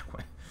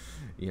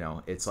you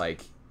know, it's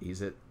like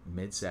he's at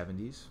mid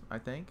 70s, I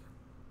think,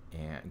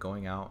 and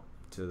going out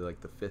to like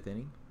the 5th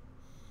inning.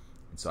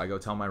 And so I go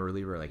tell my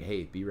reliever, like,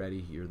 hey, be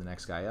ready. You're the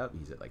next guy up.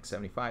 He's at like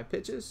 75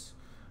 pitches.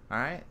 All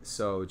right,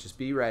 so just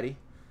be ready.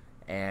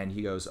 And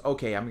he goes,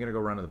 okay, I'm going to go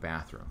run to the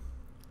bathroom.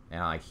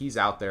 And like he's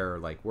out there,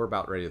 like we're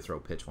about ready to throw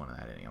pitch 1 of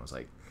that inning. I was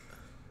like,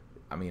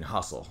 I mean,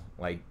 hustle.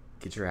 Like,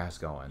 get your ass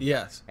going.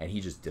 Yes. And he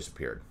just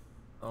disappeared.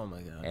 Oh,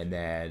 my God. And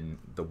then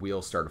the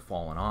wheels started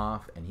falling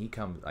off. And he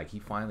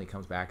finally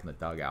comes back in the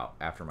dugout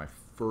after my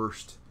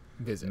first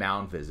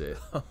mound visit.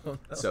 Oh, no.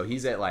 So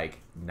he's at like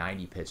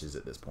 90 pitches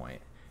at this point.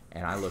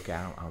 And I look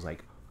at him, I was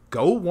like,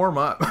 go warm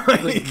up.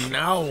 Like,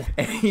 no.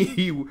 And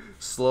he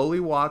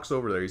slowly walks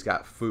over there. He's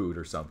got food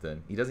or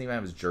something. He doesn't even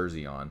have his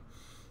jersey on.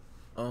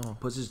 Oh.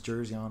 Puts his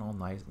jersey on all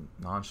nice,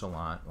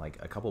 nonchalant. Like,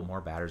 a couple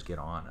more batters get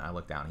on. And I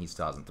look down. He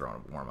still hasn't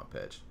thrown a warm-up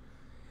pitch.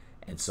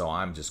 And so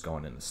I'm just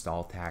going into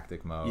stall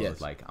tactic mode. Yes.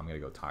 Like, I'm going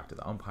to go talk to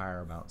the umpire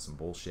about some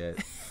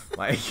bullshit.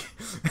 Like,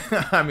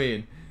 I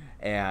mean,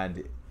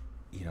 and,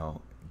 you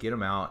know, get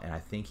him out. And I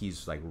think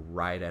he's, like,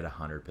 right at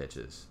 100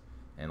 pitches.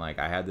 And, like,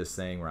 I had this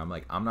thing where I'm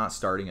like, I'm not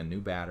starting a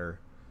new batter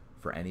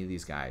for any of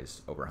these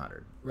guys over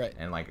 100. Right.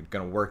 And, like,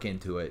 going to work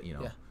into it, you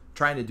know,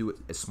 trying to do it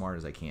as smart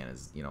as I can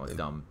as, you know, a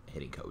dumb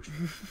hitting coach.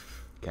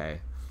 Okay?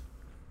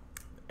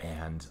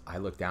 And I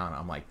look down,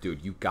 I'm like,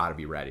 dude, you got to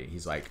be ready.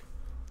 He's like,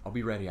 I'll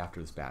be ready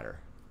after this batter.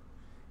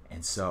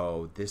 And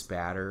so this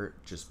batter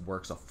just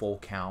works a full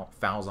count,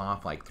 fouls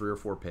off, like, 3 or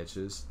 4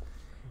 pitches,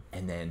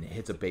 and then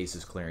hits a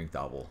bases clearing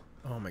double.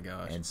 Oh, my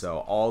gosh. And so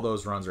all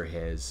those runs are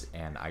his,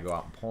 and I go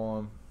out and pull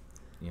him.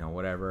 You know,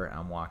 whatever.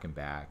 I'm walking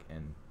back,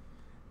 and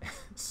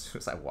as soon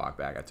as I walked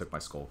back, I took my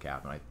skull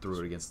cap and I threw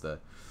it against the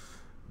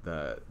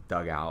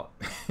dugout.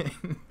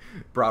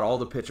 Brought all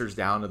the pitchers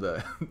down to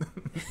the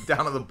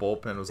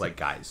bullpen. Was like,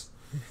 guys,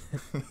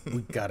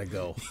 we gotta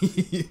go.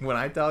 When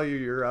I tell you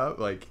you're up,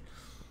 like,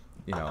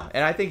 you know.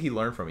 And I think he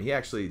learned from it. He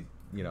actually,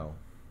 you know,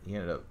 he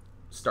ended up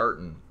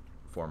starting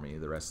for me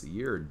the rest of the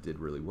year. Did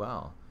really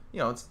well. You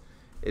know,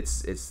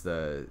 it's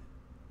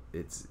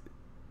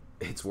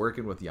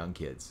working with young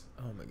kids.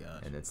 Oh my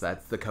gosh. And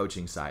that's the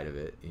coaching side of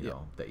it, you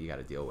know, that you got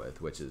to deal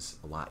with, which is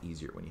a lot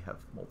easier when you have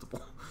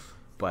multiple.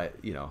 But,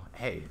 you know,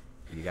 hey,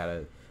 you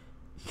gotta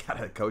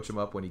coach them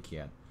up when you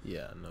can.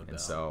 Yeah, no doubt. And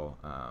so,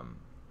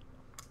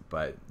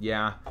 but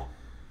yeah,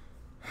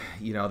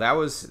 you know, that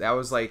was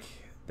like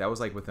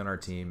within our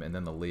team, and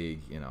then the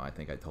league. You know, I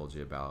think I told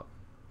you about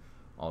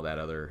all that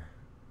other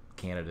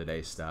Canada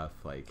Day stuff,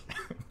 like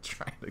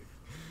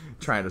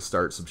trying to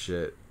start some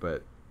shit.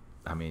 But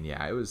I mean,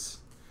 yeah, it was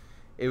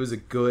a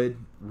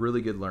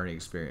really good learning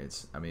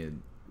experience. I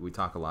mean, we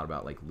talk a lot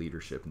about like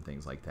leadership and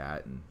things like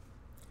that, and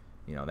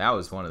you know, that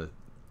was one of the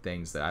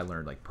things that I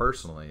learned like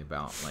personally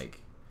about, like,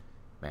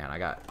 man, I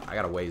got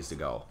a ways to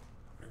go.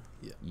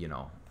 Yeah. You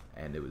know,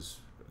 and it was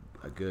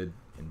a good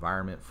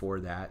environment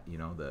for that, you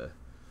know,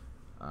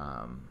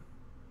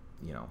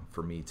 you know,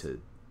 for me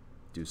to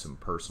do some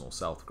personal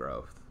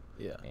self-growth.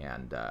 Yeah.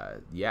 And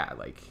yeah,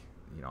 like,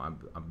 you know,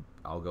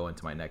 I'll go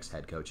into my next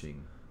head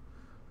coaching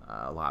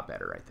a lot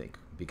better, I think,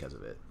 because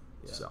of it.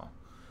 Yeah. So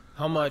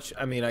how much,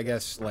 I mean, I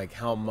guess, like,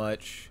 how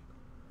much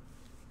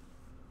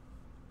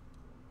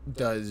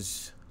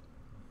does,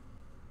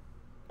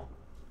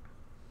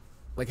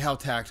 like, how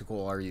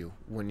tactical are you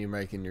when you're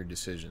making your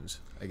decisions,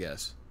 I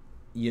guess?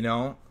 You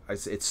know,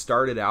 it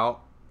started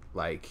out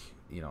like,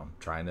 you know,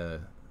 trying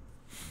to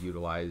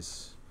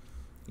utilize,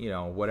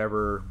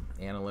 whatever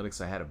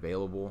analytics I had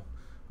available,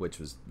 which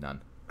was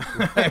none.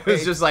 It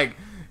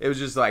was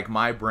just like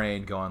my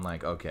brain going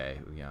like, okay,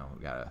 we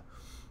gotta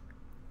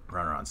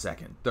run around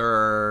second,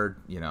 third,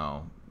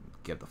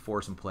 get the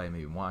force in play,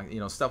 maybe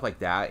one, stuff like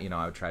that.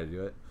 I would try to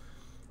do it.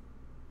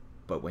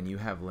 But when you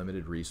have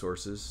limited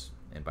resources,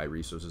 and by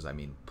resources I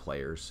mean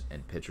players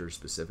and pitchers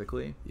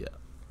specifically, yeah,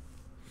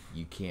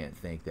 you can't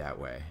think that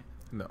way.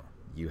 No,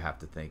 you have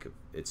to think of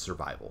it's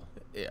survival.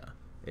 Yeah,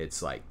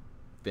 it's like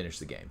finish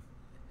the game,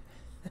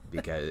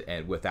 because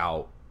and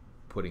without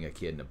putting a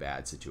kid in a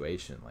bad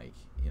situation, like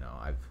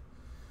I've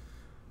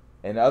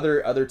and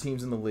other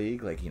teams in the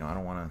league, like I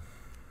don't want to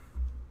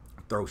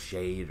throw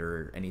shade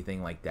or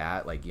anything like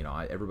that. Like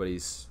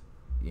everybody's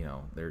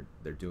they're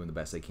doing the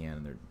best they can,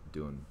 and they're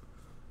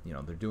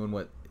doing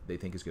what they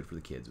think is good for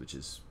the kids, which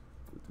is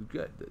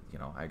good.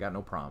 I got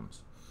no problems.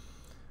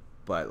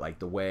 But like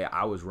the way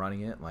I was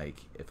running it,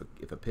 like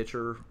if a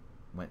pitcher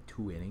went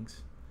 2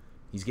 innings,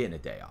 he's getting a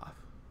day off.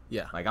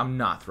 Yeah. Like I'm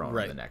not throwing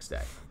him the next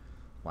day.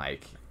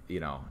 Like,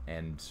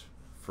 and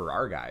for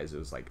our guys, it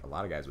was like a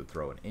lot of guys would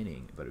throw an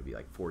inning, but it'd be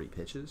like 40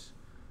 pitches.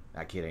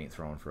 That kid ain't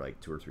throwing for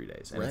like 2 or 3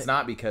 days. And it's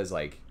not because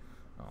like,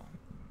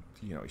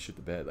 he shit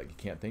the bed. Like you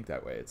can't think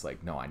that way. It's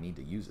like, no, I need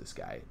to use this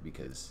guy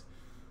because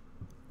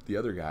the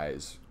other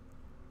guys,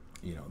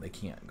 they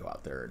can't go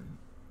out there and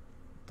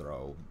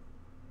throw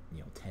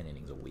 10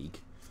 innings a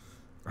week.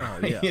 Oh,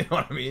 yeah. You know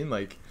what I mean?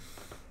 Like,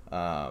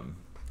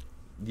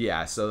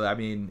 yeah. So I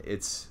mean,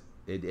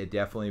 it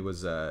definitely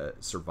was a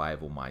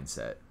survival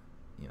mindset.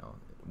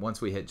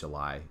 Once we hit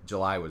July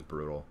was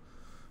brutal.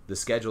 The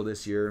schedule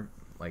this year,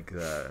 like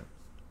when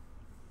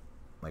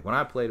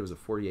I played, it was a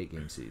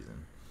 48-game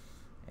season,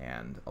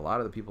 and a lot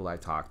of the people I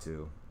talked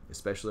to,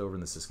 especially over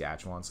in the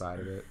Saskatchewan side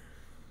of it,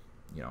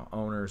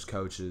 owners,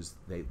 coaches,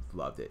 they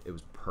loved it. It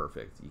was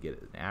perfect. You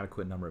get an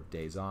adequate number of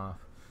days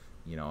off.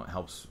 It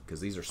helps because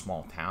these are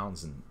small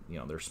towns and,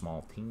 they're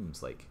small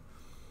teams. Like,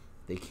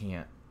 they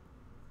can't,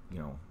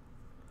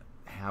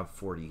 have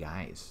 40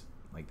 guys.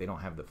 Like, they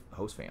don't have the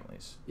host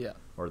families. Yeah.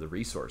 Or the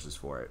resources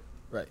for it.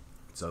 Right.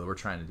 So we're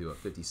trying to do a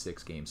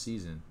 56-game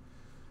season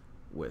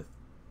with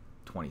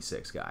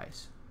 26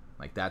 guys.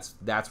 Like, that's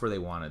where they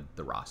wanted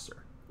the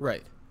roster.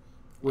 Right.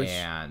 Which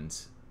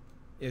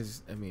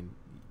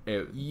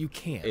you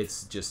can't.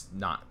 It's just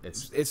not.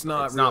 It's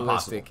not realistic. Not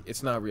possible.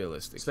 It's not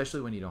realistic,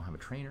 especially when you don't have a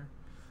trainer.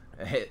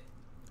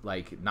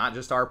 Like not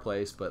just our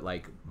place, but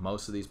like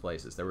most of these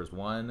places. There was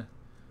one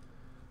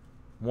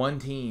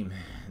team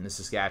in the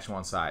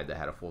Saskatchewan side that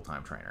had a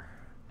full-time trainer,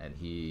 and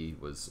he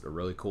was a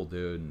really cool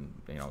dude, and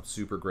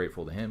super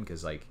grateful to him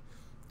because like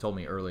told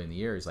me early in the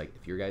year, he's like,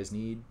 if your guys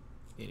need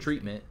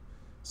treatment,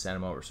 send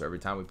them over. So every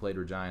time we played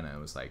Regina, it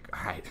was like,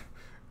 all right,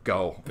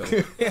 go.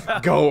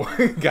 Go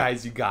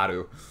guys, you got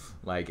to.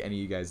 Like any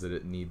of you guys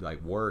that need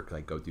like work,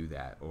 like go do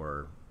that,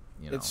 or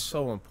It's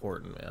so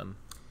important, man.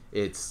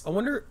 It's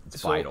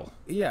vital.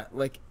 Yeah,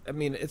 like I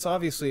mean, it's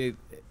obviously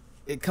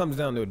it comes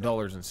down to a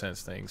dollars and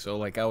cents thing. So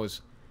like I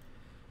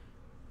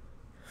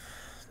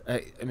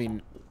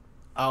mean,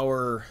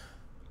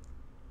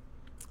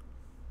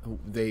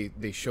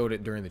 they showed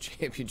it during the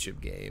championship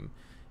game,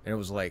 and it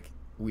was like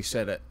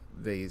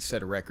they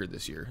set a record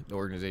this year. The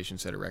organization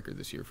set a record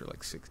this year for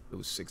like it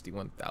was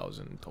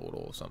 61,000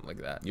 total, something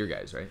like that. Your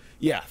guys, right?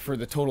 Yeah, for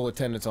the total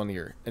attendance on the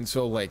year. And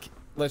so like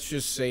let's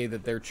just say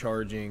that they're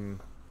charging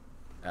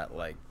at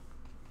like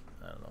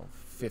I don't know,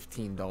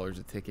 $15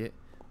 a ticket.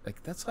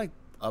 Like that's like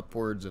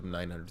upwards of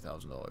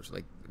 $900,000.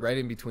 Like right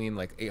in between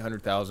like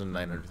 $800,000 and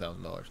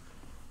 $900,000.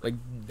 Like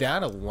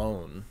that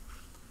alone,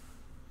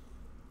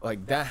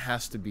 like that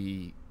has to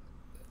be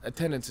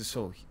attendance is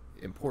so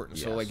important.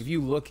 Yes. So like if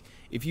you look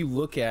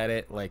at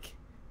it, like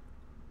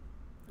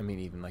I mean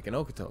even like in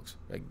Okotoks,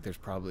 like there's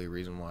probably a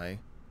reason why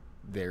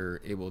they're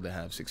able to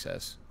have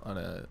success on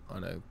a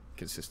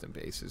consistent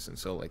basis. And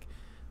so like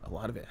a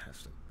lot of it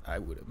has to, I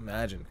would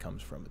imagine,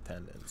 comes from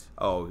attendance.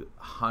 Oh,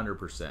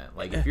 100%.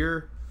 Like if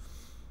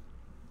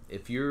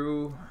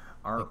you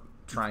aren't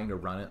trying to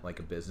run it like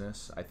a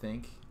business, I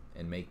think,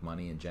 and make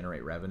money and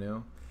generate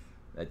revenue,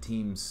 that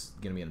team's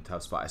going to be in a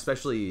tough spot,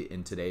 especially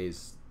in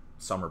today's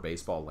summer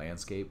baseball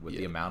landscape with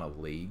the amount of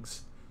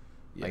leagues.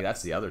 Like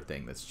that's the other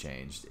thing that's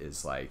changed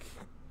is like,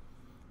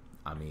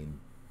 I mean,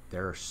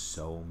 there are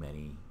so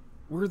many.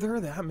 Were there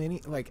that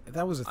many? Like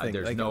that was a thing.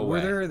 There's like, no were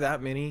way. There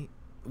that many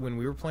when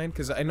we were playing?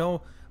 Because I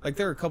know like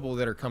there are a couple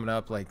that are coming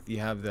up. Like you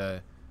have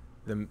the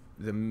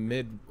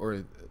mid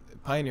or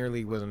Pioneer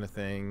League wasn't a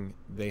thing.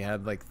 They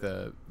had like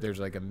there's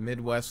like a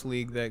Midwest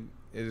League that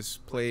is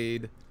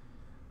played.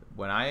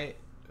 When I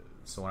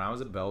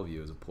was at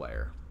Bellevue as a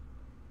player,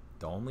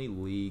 the only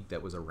league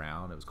that was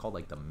around, it was called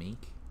like the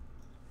Mink,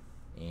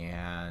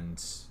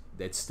 and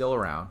it's still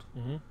around.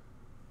 Mm-hmm.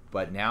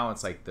 But now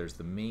it's like there's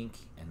the Mink,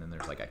 and then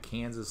there's like a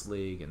Kansas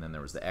League, and then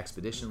there was the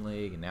Expedition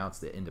League, and now it's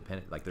the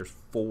Independent. Like there's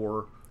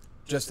 4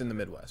 just in the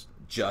Midwest,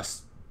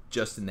 just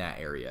in that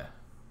area.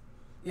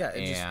 Yeah,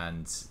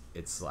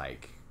 it's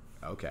like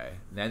okay,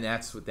 then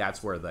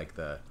that's where like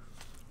the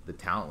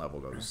talent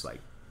level goes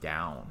like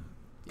down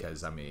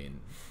Because, I mean,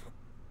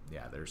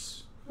 yeah,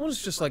 there's... Well,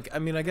 it's just like, I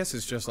mean, I guess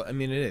it's just like, I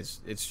mean, it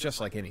is. It's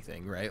just like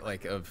anything, right?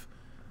 Like,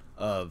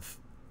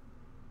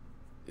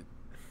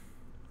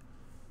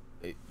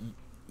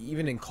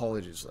 even in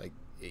colleges,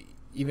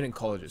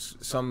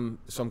 some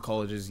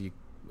colleges,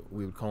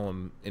 we would call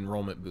them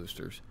enrollment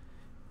boosters.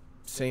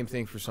 Same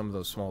thing for some of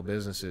those small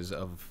businesses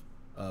of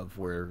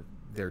where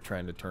they're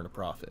trying to turn a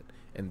profit,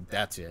 and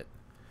that's it.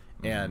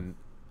 And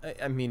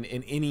I mean,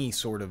 in any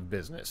sort of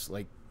business,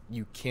 like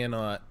you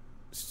cannot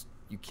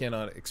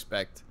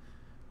expect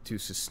to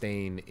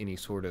sustain any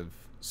sort of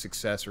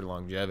success or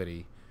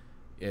longevity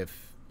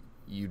if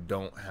you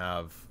don't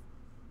have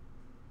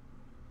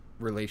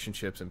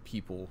relationships and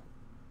people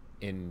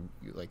in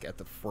like at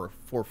the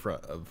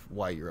forefront of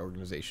why your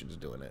organization is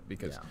doing it.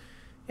 Because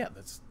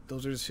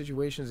those are the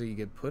situations that you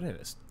get put in.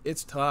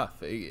 It's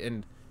tough,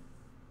 and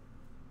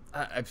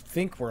I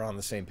think we're on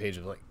the same page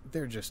of like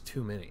there are just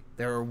too many.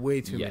 There are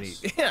way too many.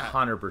 Yeah,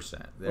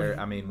 100%. There.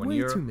 I mean, way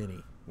too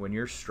many. When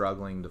you're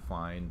struggling to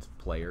find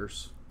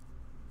players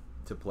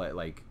to play,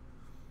 like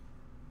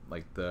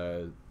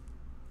the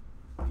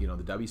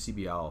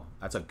WCBL,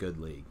 that's a good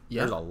league.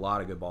 Yeah. There's a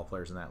lot of good ball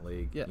players in that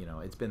league. Yeah. You know,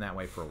 it's been that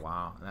way for a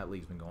while, and that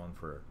league's been going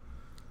for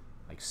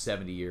like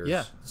 70 years.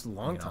 Yeah, it's a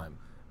long time.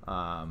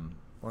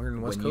 Longer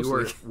than West Coast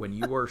League. When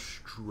you are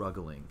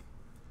struggling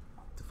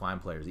to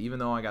find players, even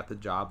though I got the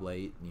job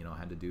late,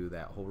 had to do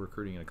that whole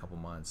recruiting in a couple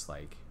months,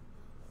 like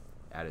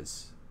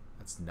that's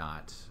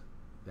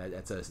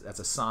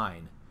a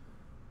sign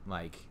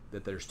like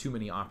that there's too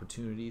many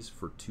opportunities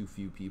for too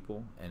few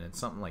people. And it's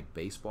something like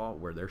baseball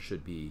where there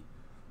should be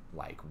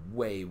like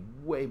way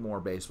more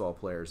baseball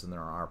players than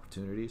there are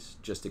opportunities,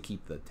 just to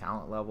keep the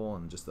talent level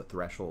and just the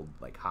threshold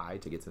like high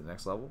to get to the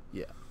next level.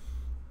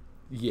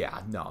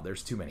 Yeah, no,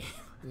 there's too many.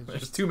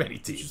 There's too many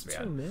teams,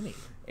 man. Too many.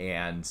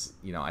 And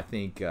I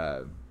think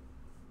I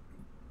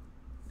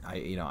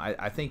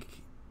think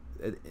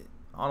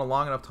on a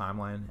long enough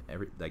timeline,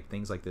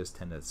 things like this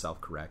tend to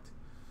self-correct.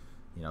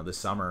 This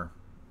summer,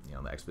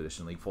 the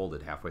Expedition League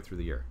folded halfway through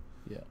the year.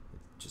 Yeah.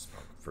 Just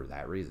for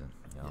that reason.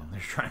 They're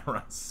trying to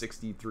run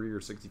 63 or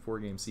 64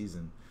 game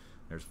season.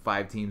 There's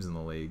 5 teams in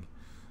the league,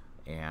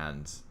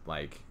 and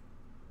they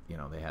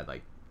had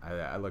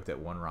I looked at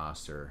one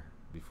roster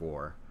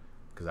before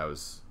because I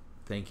was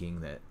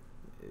thinking that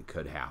it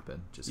could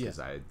happen just because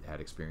I had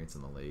experience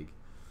in the league,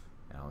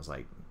 and I was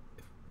like,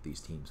 if these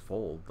teams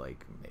fold,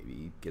 like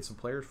maybe get some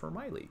players for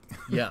my league.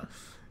 Yeah.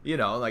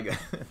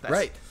 That's,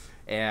 right.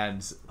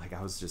 And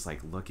I was just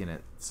looking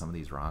at some of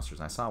these rosters,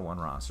 and I saw one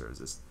roster. It was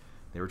this,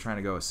 they were trying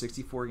to go a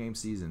 64 game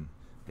season.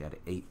 They had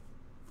 8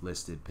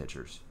 listed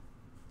pitchers.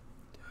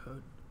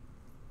 Dude.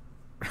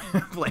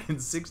 Playing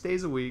 6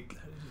 days a week. That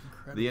is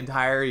incredible. The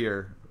entire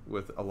year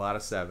with a lot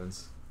of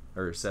 7s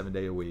or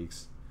 7-day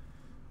weeks.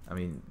 I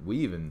mean, we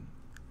even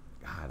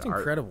it's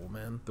incredible,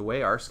 man. The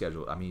way our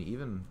schedule, I mean,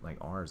 even like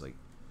ours, like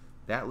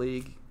that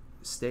league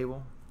is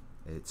stable.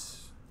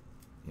 It's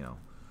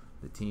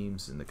the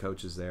teams and the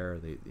coaches there,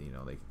 they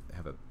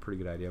have a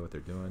pretty good idea what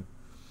they're doing.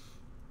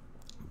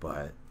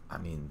 But I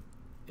mean,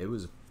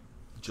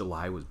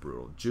 July was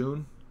brutal.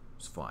 June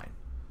was fine.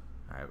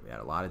 All right, we had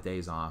a lot of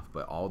days off,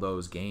 but all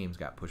those games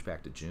got pushed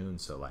back to June.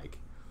 So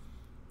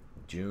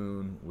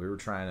June, we were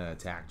trying to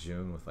attack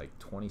June with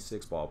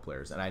 26 ball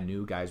players, and I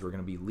knew guys were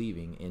going to be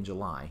leaving in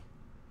July.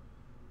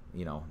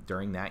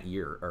 During that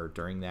year or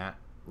during that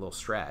little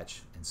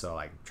stretch, and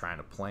so trying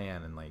to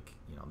plan and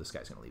this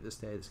guy's going to leave this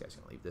day, this guy's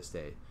going to leave this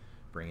day,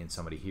 bring in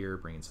somebody here,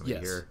 bring in somebody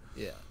here.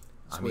 Yeah,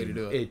 that's the way to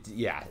do it.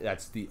 Yeah,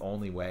 that's the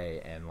only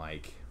way. And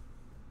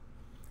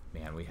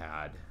man, we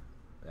had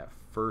that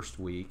first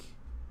week.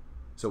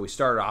 So we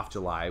started off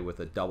July with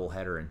a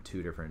doubleheader in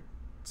 2 different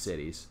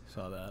cities.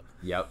 Saw that.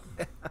 Yep.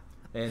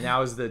 And that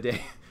was the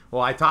day.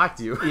 Well, I talked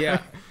to you.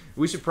 Yeah.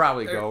 We should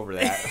probably go over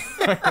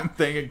that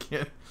thing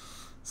again.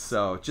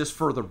 So just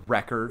for the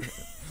record,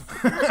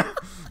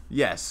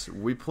 yes,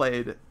 we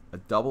played a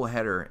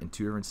doubleheader in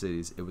 2 different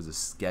cities. It was a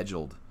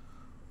scheduled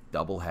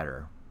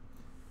doubleheader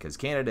because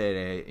Canada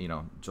Day,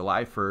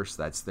 July 1st,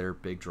 that's their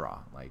big draw.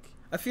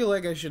 I feel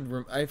like I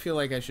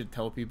should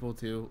tell people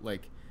too.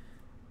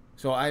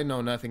 So I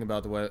know nothing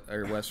about the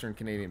Western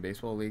Canadian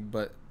Baseball League,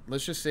 but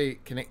let's just say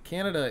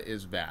Canada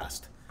is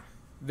vast.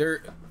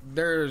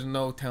 There's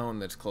no town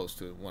that's close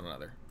to one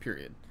another.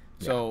 Period.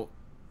 Yeah. So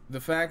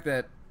the fact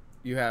that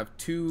you have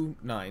 2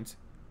 nines,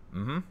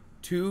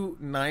 2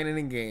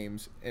 9-inning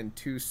games in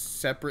 2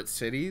 separate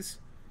cities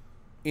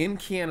in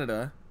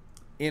Canada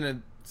in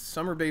a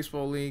summer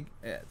baseball league,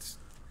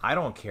 I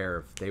don't care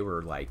if they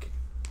were right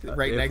if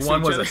next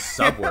one to each was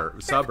other.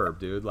 a suburb,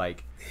 dude.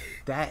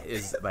 That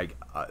is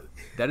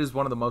that is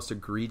one of the most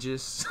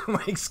egregious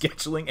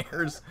scheduling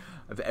errors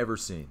I've ever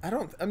seen.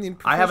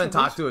 I haven't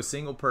talked to a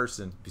single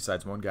person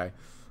besides one guy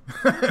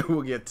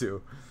we'll get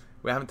to.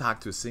 We haven't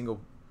talked to a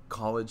single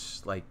college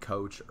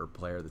coach or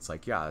player that's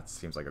that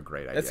seems like a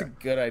great idea. That's a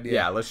good idea.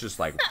 Yeah, let's just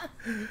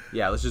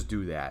let's just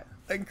do that.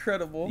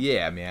 Incredible.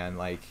 Yeah, man.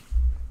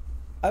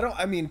 They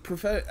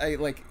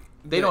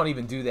don't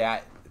even do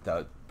that.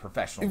 The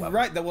professional level.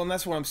 Right. Well, and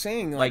that's what I'm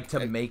saying. Like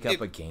to make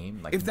up a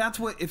game. Like if that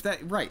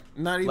right,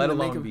 not even let to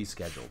alone make be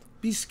scheduled.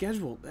 Be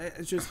scheduled.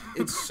 It's just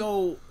it's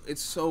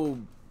so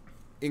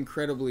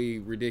incredibly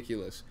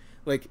ridiculous.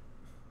 Like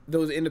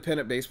those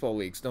independent baseball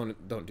leagues don't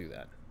do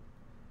that.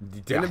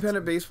 Yeah.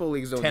 Independent baseball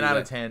leagues don't 10 do out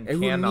that. of 10 and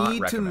cannot who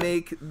need recommend. to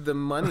make the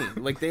money.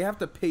 Like they have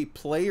to pay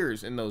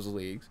players in those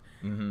leagues,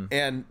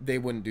 and they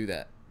wouldn't do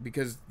that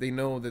because they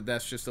know that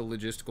that's just a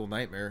logistical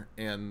nightmare,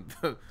 and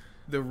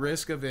the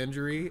risk of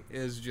injury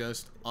is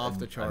just off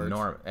the charts.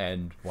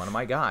 And one of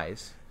my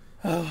guys,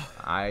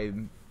 I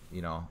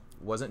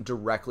wasn't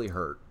directly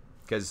hurt,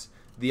 because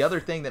the other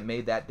thing that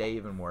made that day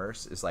even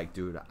worse is like,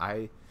 dude,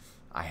 I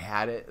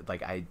had it,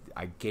 like I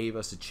gave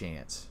us a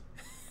chance.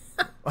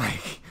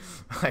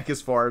 like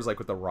as far as like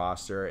with the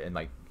roster, and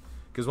like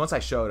because once I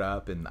showed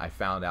up and I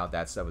found out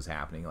that stuff was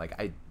happening, like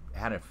I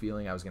had a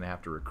feeling I was gonna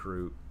have to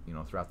recruit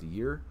throughout the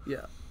year.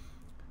 Yeah.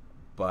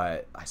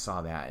 But I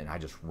saw that and I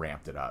just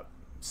ramped it up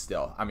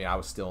still. I mean, I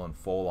was still in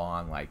full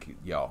on like,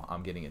 yo,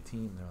 I'm getting a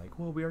team. They're like,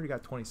 well, we already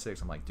got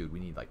 26. I'm like, dude, we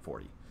need like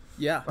 40.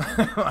 Yeah.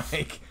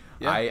 Like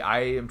yeah. I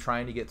am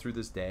trying to get through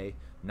this day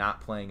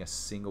not playing a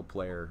single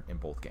player in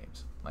both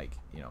games. Like,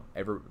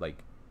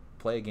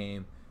 play a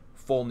game,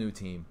 full new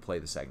team, play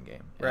the second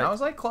game. And right. I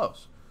was like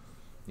close.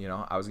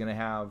 I was gonna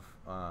have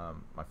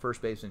my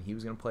first baseman. He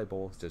was gonna play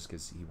both just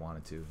because he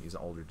wanted to. He's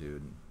an older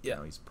dude,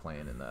 and he's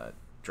playing in the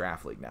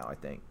draft league now, I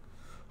think.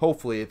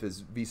 Hopefully, if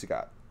his visa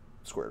got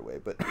squared away.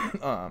 But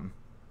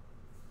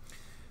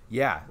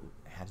yeah,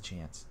 had a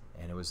chance,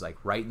 and it was like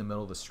right in the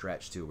middle of the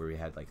stretch too, where we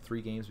had like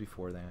 3 games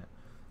before that,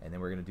 and then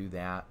we're gonna do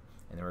that,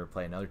 and then we're gonna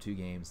play another 2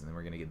 games, and then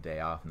we're gonna get a day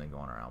off, and then go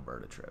on our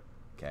Alberta trip.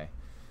 Okay,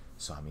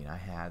 so I mean, I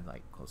had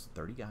like close to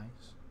 30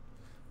 guys.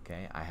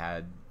 Okay, I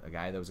had a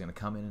guy that was going to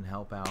come in and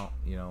help out,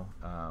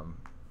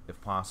 if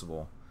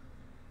possible.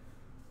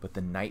 But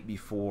the night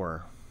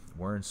before,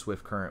 we're in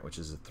Swift Current, which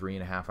is a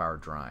 3.5-hour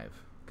drive,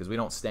 because we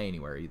don't stay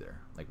anywhere either.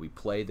 Like, we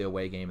play the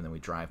away game and then we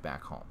drive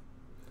back home.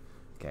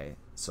 Okay,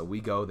 so we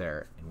go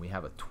there and we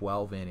have a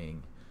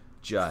 12-inning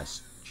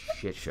just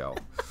shit show.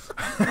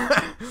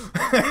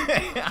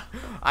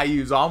 I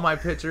use all my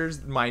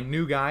pitchers. My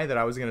new guy that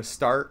I was going to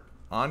start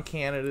on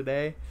Canada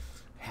Day,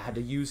 had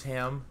to use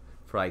him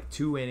for like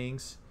 2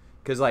 innings.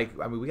 Because,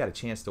 we got a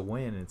chance to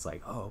win, and it's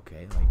like, oh,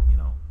 okay,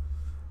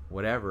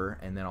 whatever,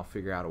 and then I'll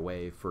figure out a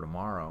way for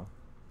tomorrow.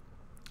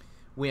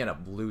 We end up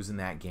losing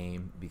that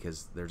game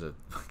because there's a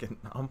fucking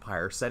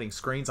umpire setting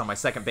screens on my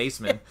second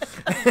baseman.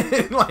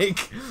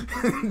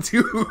 And,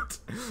 dude,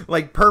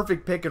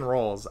 perfect pick and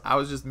rolls. I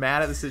was just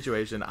mad at the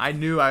situation. I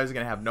knew I was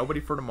going to have nobody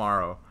for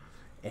tomorrow,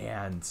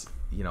 and,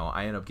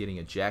 I ended up getting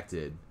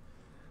ejected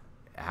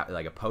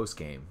like a post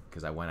game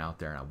because I went out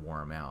there and I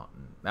wore him out.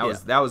 And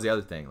that was the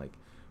other thing.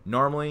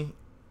 Normally,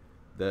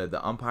 the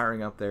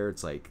umpiring up there,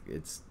 it's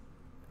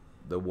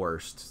the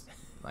worst.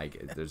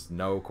 There's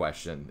no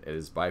question. It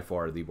is by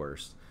far the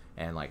worst.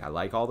 And I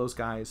like all those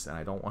guys, and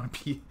I don't want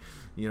to be,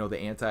 the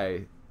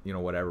anti,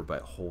 whatever.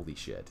 But holy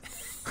shit,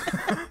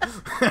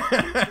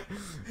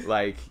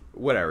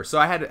 whatever. So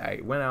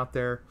I went out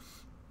there,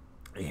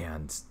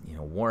 and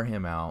wore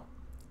him out.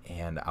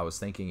 And I was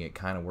thinking it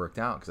kind of worked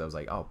out because I was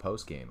like, oh,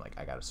 post game,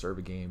 I got to serve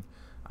a game.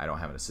 I don't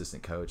have an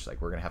assistant coach.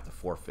 We're gonna have to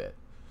forfeit.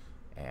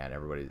 And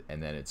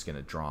and then it's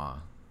gonna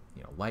draw,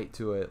 light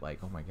to it.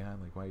 Oh my god,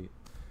 why?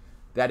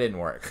 That didn't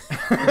work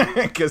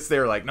because they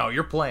were like, no,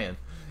 you're playing.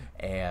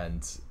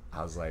 And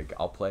I was like,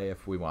 I'll play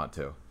if we want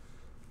to,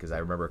 because I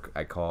remember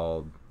I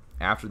called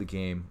after the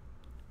game,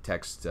 I'm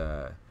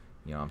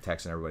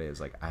texting everybody. I was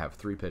like, I have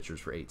 3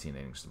 pitchers for 18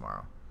 innings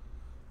tomorrow.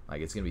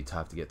 It's gonna be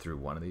tough to get through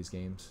one of these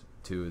games.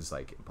 2 is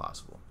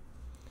impossible.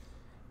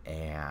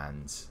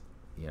 And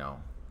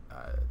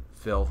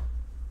Phil,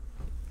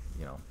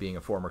 being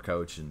a former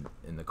coach in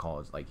the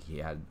college, he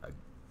had a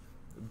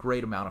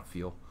great amount of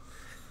feel.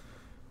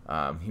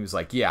 He was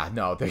like, yeah,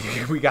 no,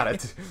 we gotta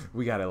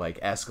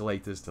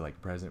escalate this to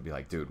president, be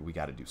like, dude, we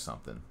gotta do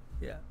something.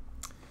 Yeah.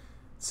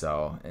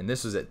 So, and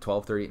this was at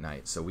 12:30 at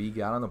night. So we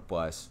got on the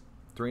bus,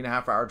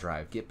 3.5-hour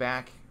drive, get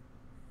back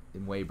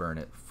in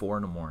Weyburn at 4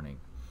 a.m.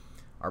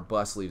 Our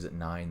bus leaves at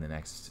 9 the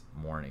next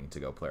morning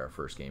to go play our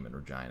first game in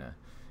Regina.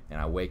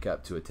 And I wake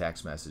up to a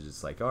text message.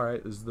 It's like, all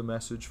right, this is the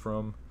message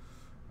from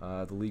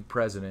the league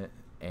president,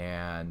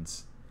 and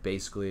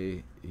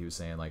basically he was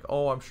saying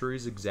oh, I'm sure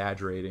he's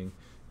exaggerating,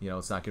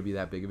 it's not going to be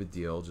that big of a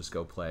deal, just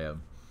go play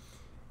him.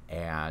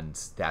 And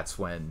that's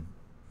when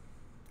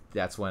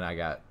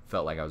I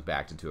felt like I was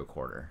backed into a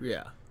corner.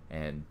 Yeah.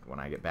 And when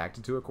I get backed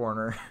into a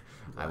corner,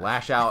 I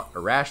lash out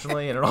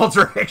irrationally and in all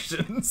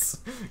directions,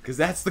 because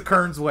that's the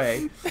Kearns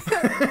way.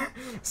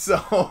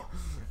 So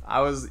I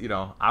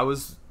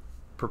was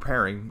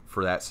preparing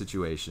for that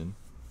situation,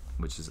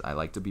 which is, I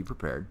like to be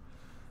prepared.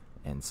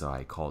 And so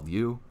I called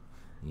you.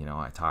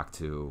 I talked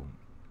to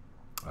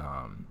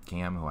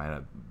Cam, who I had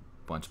a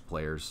bunch of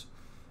players,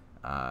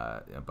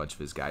 a bunch of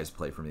his guys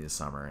play for me this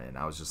summer, and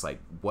I was just like,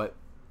 what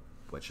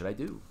should I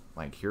do?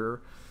 Here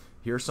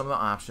are some of the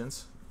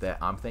options that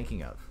I'm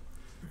thinking of.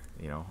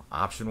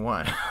 option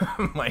one,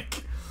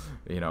 like,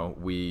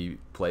 we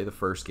play the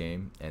first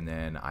game, and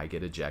then I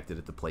get ejected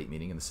at the plate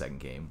meeting in the second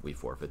game. We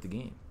forfeit the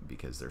game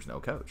because there's no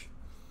coach.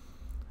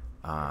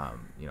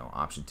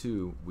 Option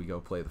two, we go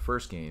play the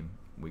first game.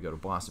 We go to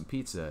Boston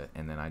Pizza,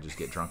 and then I just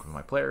get drunk with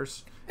my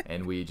players,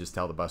 and we just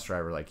tell the bus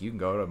driver, like, you can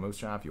go to a Moose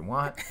Jaw if you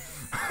want.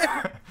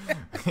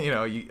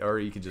 Or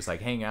you can just,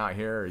 like, hang out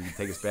here, or you can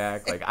take us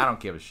back. Like, I don't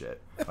give a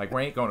shit. Like,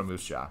 we ain't going to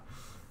Moose Jaw.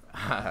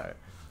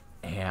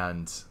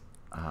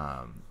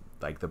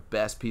 Like, the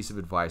best piece of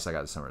advice I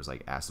got this summer is,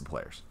 like, ask the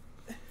players.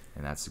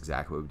 And that's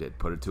exactly what we did.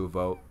 Put it to a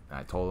vote. And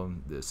I told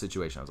them the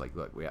situation. I was like,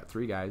 look, we got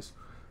 3 guys.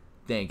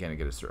 They ain't going to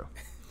get us through.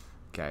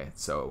 Okay,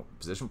 so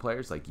position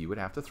players, like, you would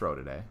have to throw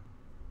today.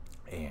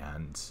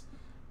 And,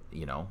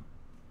 a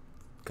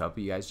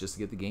couple of you guys just to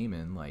get the game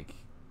in, like,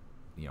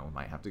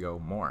 might have to go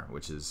more,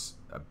 which is,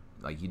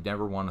 like, you'd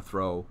never want to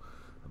throw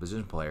a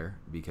position player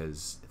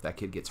because if that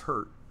kid gets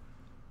hurt,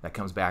 that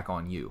comes back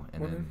on you.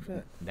 And 100%.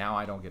 Then now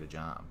I don't get a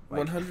job.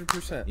 Like,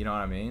 100%. You know what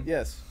I mean?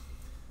 Yes.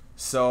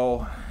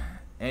 So,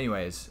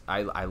 anyways,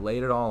 I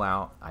laid it all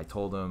out. I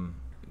told them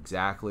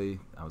exactly.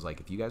 I was like,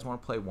 if you guys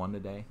want to play 1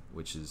 today,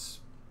 which is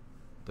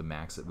the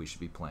max that we should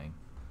be playing,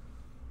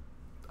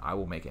 I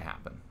will make it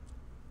happen.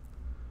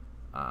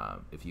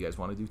 If you guys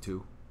want to do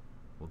 2,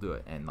 we'll do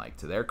it. And, like,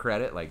 to their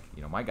credit, like,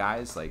 my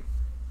guys, like,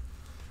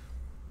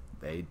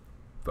 they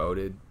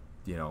voted,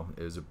 it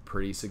was a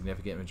pretty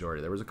significant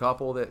majority. There was a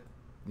couple that,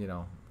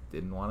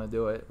 didn't want to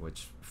do it,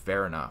 which,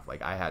 fair enough.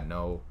 Like, I had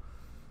no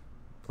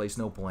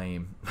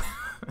blame.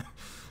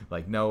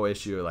 Like, no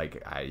issue.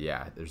 Like,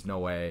 there's no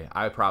way.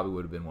 I probably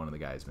would have been one of the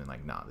guys been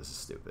like, nah, this is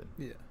stupid.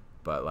 Yeah.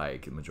 But,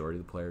 like, the majority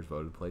of the players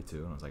voted to play 2,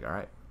 and I was like, all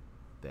right,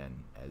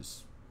 then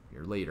as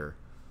your leader,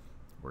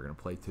 we're going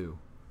to play 2,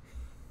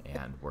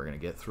 and we're going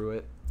to get through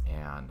it,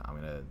 and I'm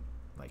going to,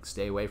 like,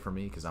 stay away from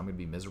me because I'm going to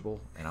be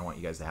miserable, and I want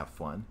you guys to have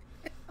fun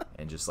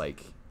and just,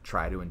 like,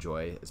 try to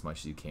enjoy as much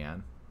as you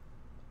can.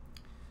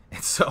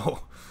 And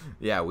so,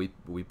 yeah, we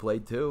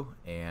played 2,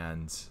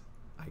 and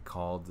I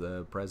called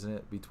the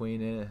president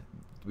between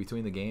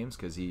the games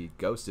because he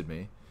ghosted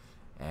me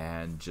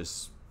and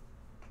just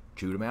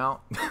chewed him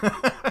out.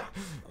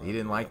 He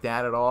didn't like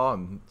that at all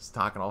and was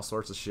talking all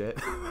sorts of shit.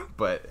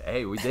 But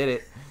hey, we did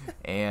it.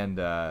 And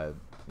at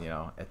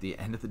the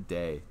end of the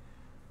day,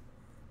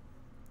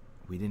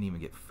 we didn't even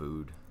get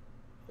food.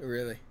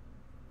 Really?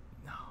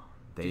 No.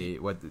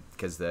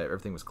 Because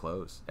everything was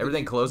closed.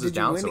 Everything closes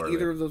down. Did you win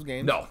either of those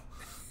games? No.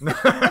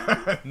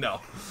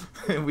 No.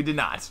 We did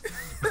not.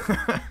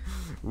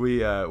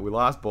 We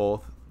lost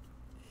both.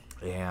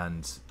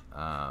 And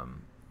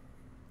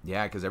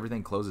because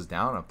everything closes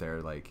down up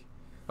there. Like,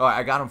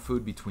 I got them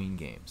food between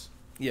games.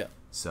 Yeah.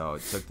 So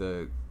it took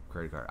the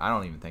credit card. I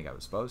don't even think I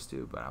was supposed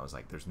to, but I was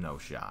like, there's no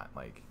shot.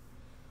 Like,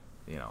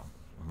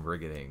 we're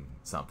getting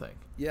something.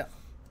 Yeah.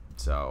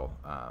 So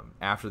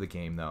after the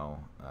game, though,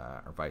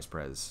 our vice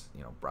pres,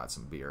 brought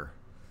some beer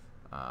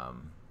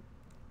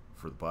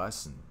for the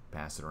bus and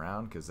passed it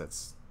around because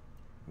that's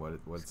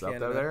what's up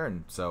there.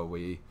 And so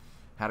we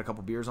had a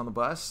couple beers on the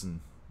bus and,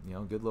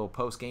 good little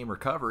post-game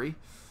recovery.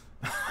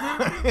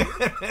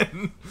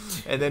 and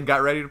then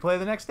got ready to play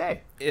the next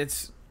day.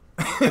 It's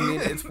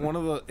one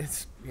of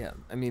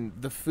the,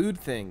 the food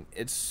thing,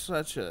 it's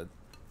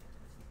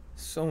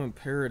so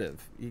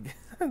imperative.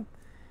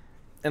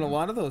 And a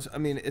lot of those,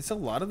 it's a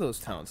lot of those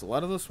towns, a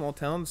lot of those small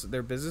towns,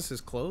 their businesses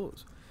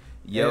close.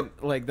 Yep. And,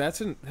 like, that's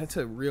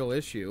a real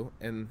issue.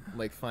 And,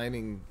 like,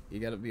 you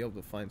got to be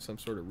able to find some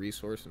sort of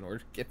resource in order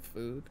to get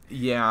food.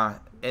 Yeah.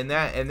 And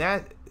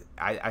that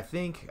I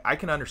think I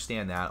can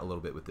understand that a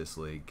little bit with this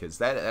league because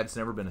that's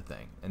never been a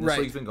thing. And this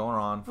league's been going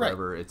on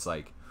forever. Right. It's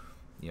like,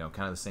 kind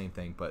of the same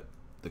thing. But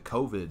the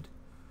COVID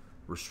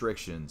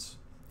restrictions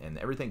and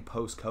everything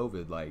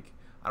post-COVID, like,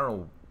 I don't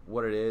know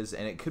what it is.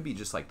 And it could be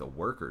just, like, the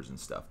workers and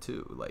stuff,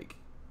 too. Like,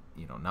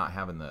 not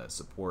having the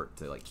support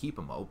to, like, keep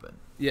them open.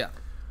 Yeah.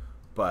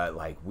 But,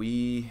 like,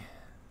 we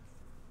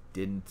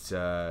didn't,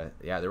 there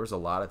was a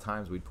lot of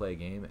times we'd play a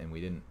game and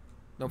we didn't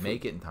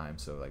make it in time.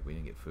 So, like, we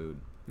didn't get food.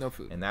 No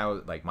food. And that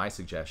was, like, my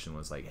suggestion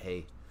was, like,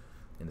 hey,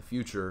 in the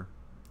future,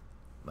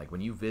 like, when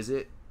you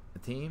visit a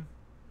team,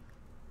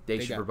 they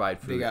should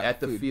provide food at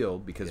the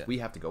field because we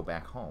have to go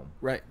back home.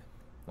 Right.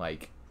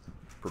 Like,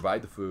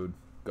 provide the food,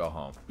 go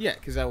home. Yeah,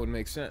 because that would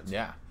make sense.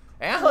 Yeah.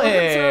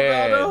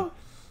 Alan!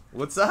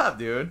 What's up,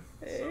 dude?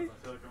 Hey.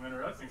 I feel like I'm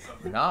interrupting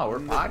something. No, we're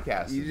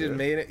podcasting. You just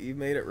made it. You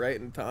made it right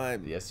in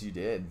time. Yes, you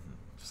did.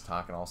 Just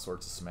talking all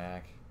sorts of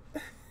smack.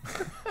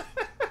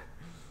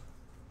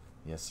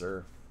 Yes,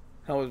 sir.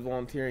 How was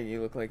volunteering?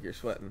 You look like you're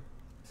sweating.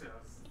 Yeah,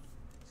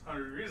 it's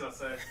 100 degrees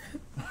outside.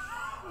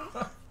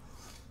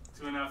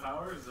 2.5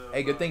 hours.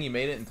 Hey, good thing you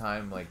made it in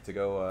time, like, to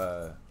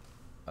go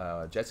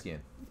jet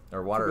skiing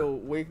or water. To go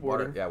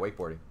wakeboarding.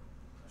 Wakeboarding.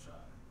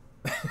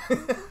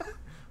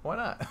 Why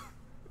not?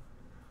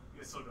 You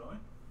guys still going?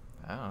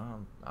 I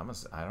don't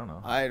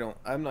know. I don't know.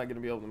 I'm not gonna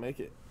be able to make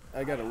it.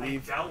 I gotta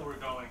leave. I doubt we're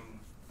going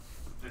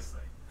this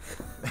late.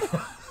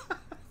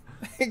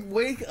 Like,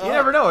 wake up. You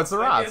never know. It's the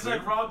Like, Rots. it's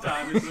like prom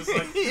time. It's just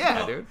like,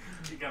 Yeah, dude.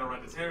 You gotta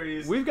run to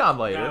Terry's. We've gone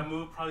You later. gotta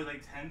move probably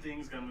like 10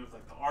 things. Gotta move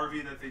like the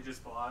RV that they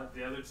just bought.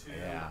 The other two.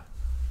 Yeah.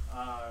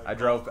 I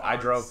I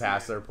drove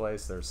past their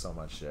place. There's so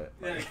much shit.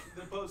 Yeah,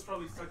 the boat's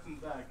probably stuck in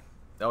the back.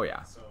 Oh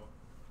yeah. So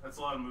that's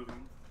a lot of moving.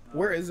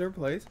 Where is their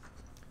place?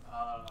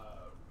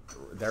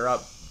 They're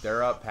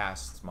up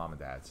past mom and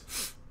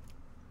dad's.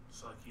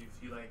 So like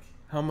if you like.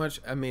 How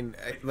much? I mean,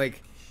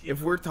 like,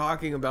 if we're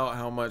talking about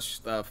how much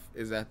stuff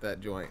is at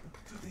that joint.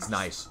 Dude, It's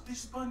nice. They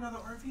just bought another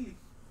RV.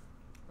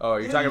 Oh,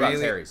 you're talking about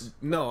Bailey- Terry's.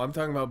 No, I'm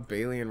talking about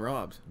Bailey and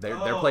Rob's. Their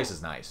Oh. place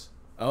is nice.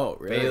 Oh,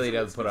 really? Bailey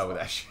doesn't put up with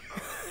that shit.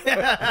 They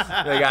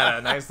got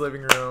a nice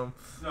living room.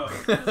 No,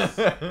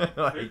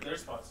 Like, their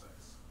spot's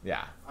nice.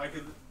 yeah, I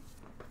could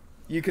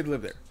You could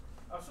live there.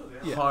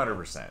 absolutely. Yeah.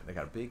 100%. They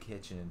got a big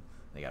kitchen.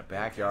 They got a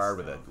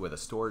backyard with a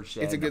storage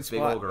shed. It's a and good big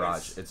spot. old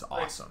garage. It's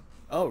like- awesome.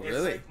 Oh, It's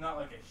really? like not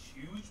like a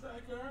huge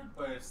backyard,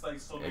 but it's like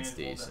still It's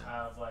manageable decent. to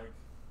have like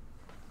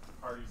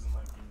parties and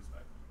like games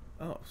back.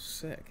 Oh,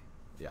 sick.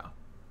 Yeah.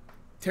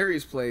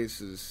 Terry's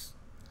place is.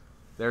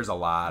 There's a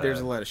lot.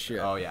 There's a lot of shit.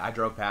 Oh yeah, I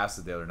drove past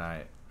it the other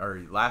night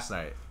or last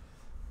night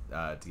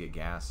to get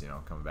gas. You know,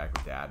 coming back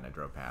with Dad, and I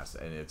drove past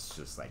it, and it's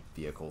just like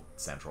vehicle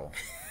central.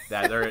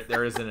 That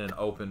there isn't an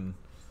open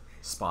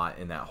spot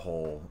in that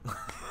whole.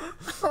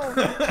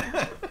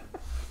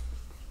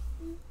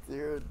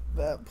 Dude,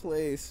 that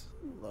place.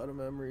 A lot of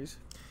memories.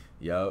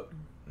 Yup.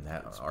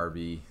 That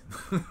RV.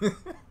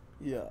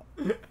 Yeah.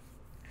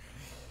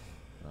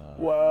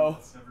 Wow.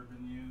 It's never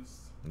been used.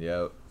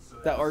 Yep. So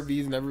That that's-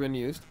 RV's never been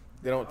used.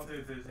 They I don't. don't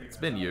think they take It's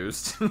it been out.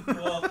 used.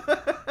 Well,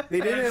 They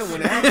did it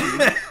when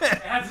Wenatchee.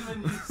 it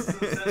hasn't been used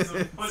in the sense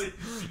of what it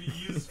should be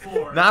used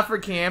for. Not for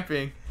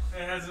camping.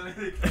 It hasn't.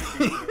 It can't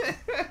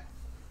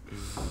be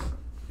used.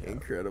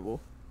 Incredible.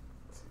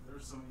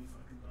 There's so many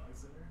fucking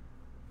dogs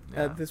there.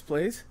 Yeah. At this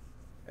place?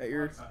 At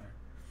your. Aquatic center.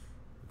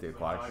 The It's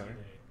aquatic like center.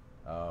 dog a day.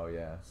 Oh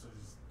yeah. So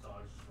just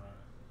dogs just run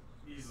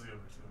it. Easily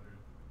over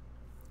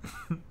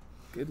 200.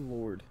 Good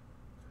lord.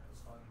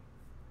 It's fun.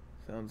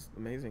 Sounds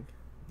amazing.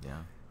 Yeah.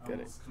 I Get it.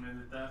 almost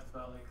committed death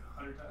about like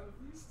 100 times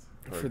at least.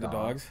 For a the dog.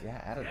 dogs?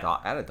 Yeah, Yeah.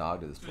 add a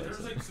dog to this Dude, place.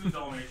 there was like 2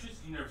 Dalmatians.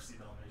 You never see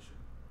Dalmatian.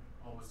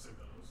 Almost took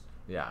those.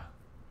 Yeah.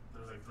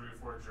 There's like 3 or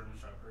 4 German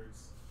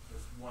Shepherds.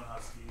 There's 1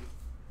 Husky.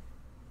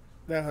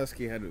 That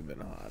husky had to have been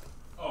hot.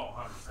 Oh,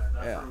 100%.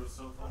 That Yeah. fur was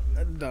so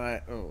fucking.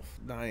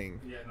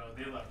 Dying. Yeah, no,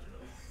 they left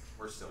early.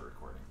 We're still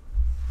recording.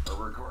 Or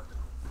we're recording.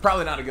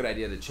 Probably not a good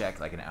idea to check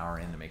like an hour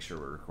in to make sure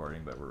we're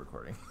recording, but we're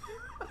recording.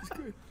 That's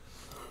good.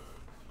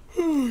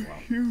 Wow.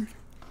 What you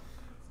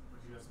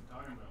guys been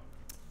talking about?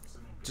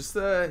 Something big. Just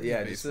the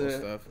just Baseball the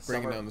stuff.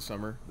 Breaking summer, down the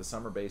summer. the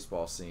summer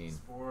baseball scene.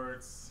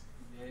 Sports.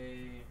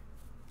 Yay.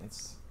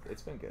 It's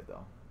been good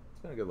though.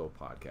 It's been a good little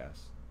podcast.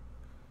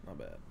 Not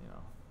bad. You know,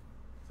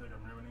 I feel like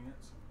I'm ruining it.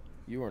 So.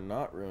 You are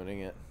not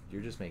ruining it.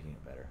 you're just making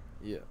it better.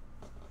 Yeah.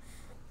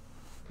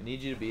 I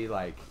need you to be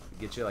like,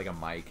 get you like a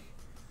mic,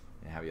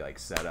 and have you like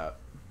set up.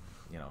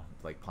 You know,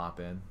 like pop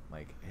in,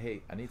 like,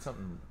 hey, I need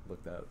something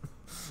looked up.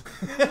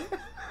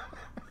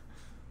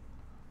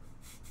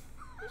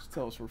 Just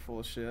tell us we're full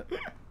of shit.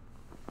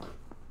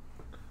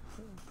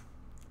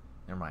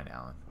 Never mind,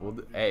 Alan. Well,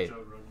 The hey, Joe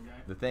Rogan guy.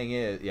 the thing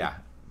is, yeah,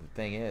 the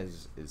thing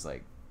is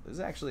like, this is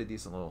actually a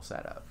decent little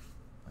setup.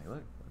 Like,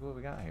 look what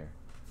we got here.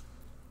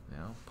 You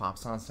know,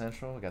 Pops on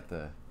Central. We got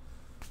the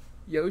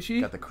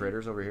Yoshi?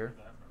 critters over here.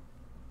 Where'd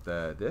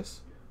that from?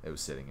 This, it was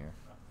sitting here.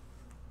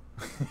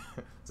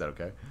 Is that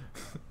okay?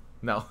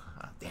 No.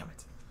 Ah, damn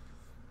it.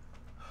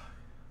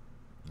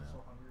 No.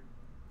 So hungry.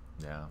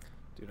 Yeah.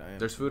 Dude, I am.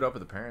 There's food up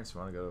with the parents. You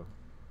want to go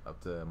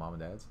up to mom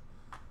and dad's?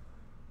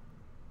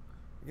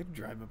 I get to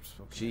drive up to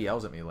Spokane. She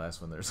yells at me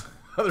less when there's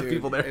other Dude,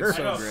 people there. it's I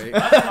so know. great.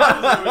 That's why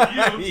I was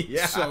there with you.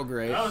 Yeah. So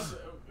great.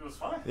 It was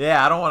fun.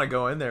 Yeah, I don't want to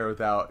go in there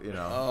without, you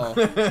know,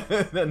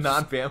 Oh. a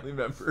non-family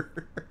member.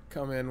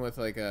 Come in with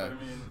like But, I a. mean,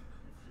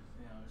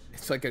 you know,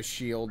 It's like a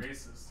shield.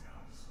 racist.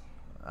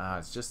 You know,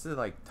 It's just to,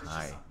 like, it's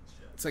tie. just not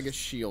shit. It's like a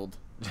shield.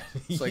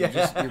 It's like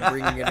just- you're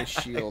bringing in a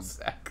shield.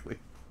 Exactly.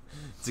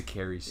 It's a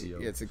carry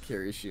shield. Yeah, it's a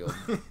carry shield.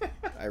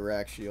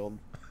 Iraq shield.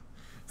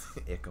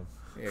 Ickum.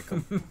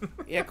 Ickum.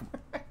 Ickum.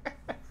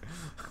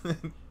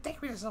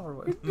 Take me to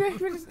Silverwood. Rawr.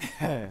 Nisha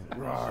Ryan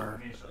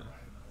knows.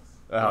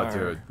 Oh, Rawr.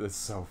 dude, that's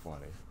so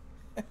funny.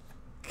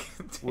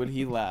 Would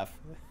he laugh?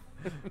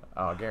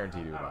 Oh,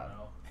 guaranteed he would I don't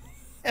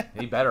laugh.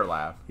 know. He better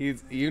laugh.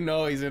 He's in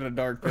a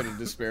dark pit of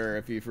despair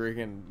if he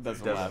freaking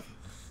doesn't Doesn't. laugh.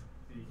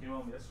 He came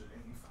home yesterday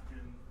and he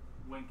fucking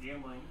went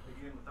gambling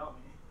again without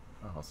me.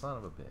 Oh, son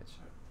of a bitch.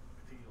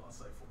 I think he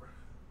lost like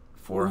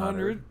 4.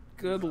 400?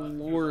 Good He was up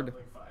lord.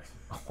 like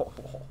 5.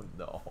 Oh,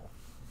 no.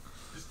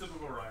 Just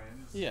typical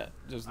Ryan. Just, Yeah,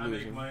 just I make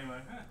losing. money,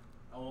 like,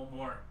 I want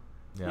more.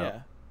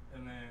 Yeah.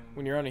 And then.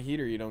 When you're on a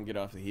heater, you don't get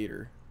off the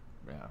heater.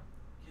 Yeah.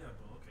 Yeah,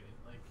 but okay.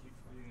 Like,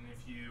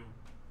 if you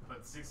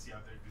put 60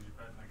 out there because you're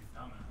betting like a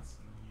dumbass,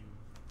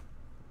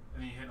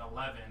 and then you hit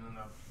 11, and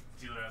the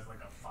dealer has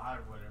like a 5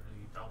 or whatever, and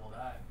you double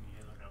that, and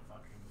you hit like a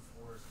fucking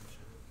 4 or some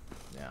shit,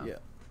 Yeah. Yeah.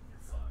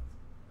 you're fucked.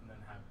 And then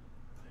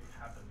it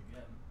happened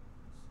again.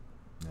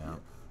 Yeah.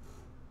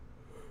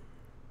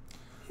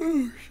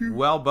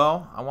 Well,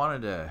 Beau, I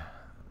wanted to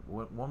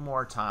one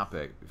more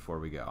topic before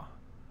we go.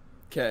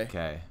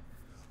 Okay.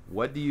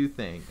 What do you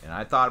think? And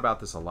I thought about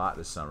this a lot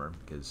this summer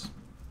because,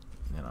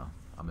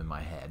 I'm in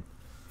my head.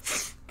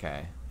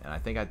 Okay. And I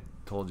think I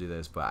told you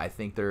this, but I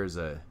think there's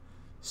a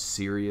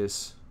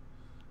serious,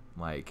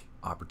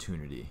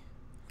 opportunity.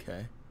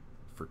 Okay.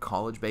 For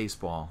college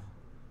baseball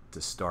to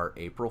start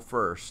April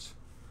 1st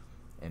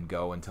and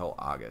go until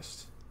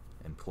August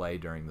and play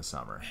during the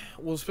summer.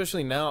 Well,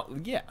 especially now,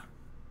 yeah.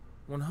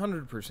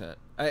 100%.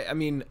 I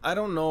mean, I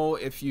don't know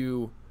if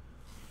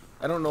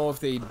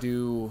they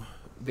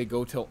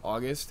go till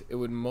August. It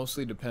would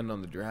mostly depend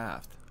on the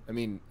draft. I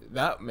mean,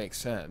 that makes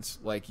sense.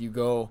 Like you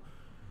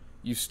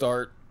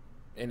start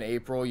in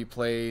April, you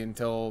play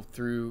until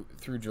through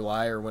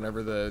July or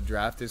whenever the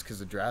draft is, because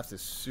the draft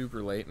is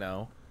super late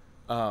now.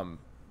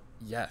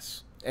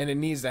 Yes, and it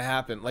needs to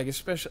happen.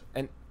 Especially,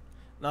 and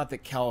not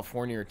that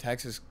California or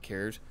Texas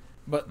cares,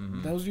 but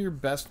those are your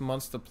best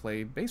months to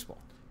play baseball.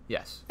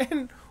 Yes.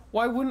 And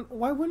why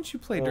wouldn't you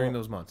play during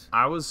those months?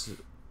 I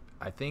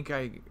think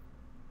I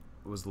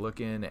was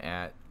looking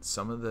at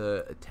some of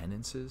the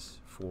attendances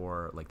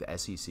for the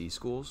SEC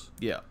schools.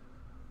 Yeah.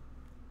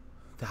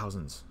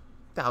 Thousands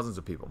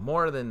of people,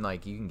 more than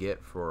you can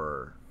get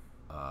for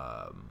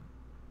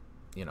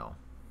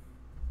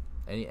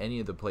any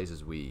of the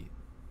places we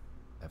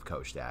have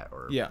coached at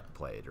or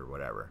played or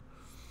whatever.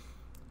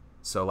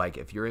 So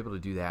if you're able to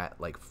do that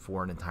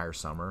for an entire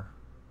summer,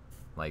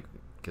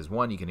 because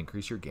one, you can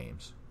increase your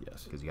games.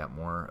 Yes. Because you got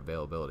more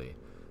availability.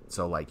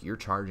 So you're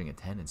charging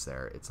attendance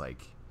there. It's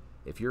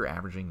if you're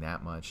averaging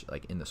that much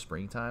in the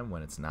springtime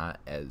when it's not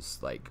as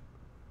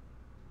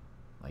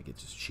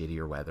it's just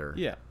shittier weather.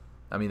 Yeah.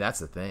 I mean, that's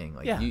the thing.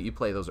 You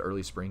play those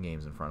early spring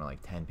games in front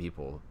of 10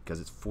 people because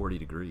it's 40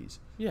 degrees.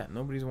 Yeah,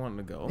 nobody's wanting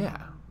to go.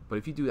 Yeah. But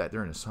if you do that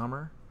during the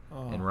summer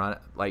and run it,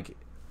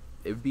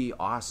 it would be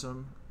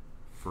awesome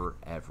for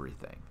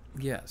everything.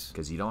 Yes.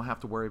 Because you don't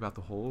have to worry about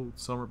the whole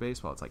summer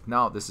baseball. It's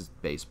no, this is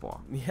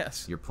baseball.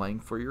 Yes. You're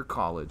playing for your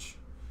college.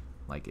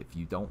 If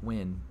you don't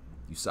win,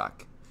 you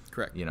suck.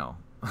 Correct.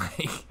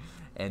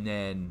 And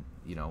then,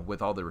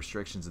 with all the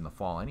restrictions in the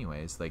fall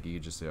anyways, you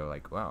just go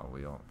wow,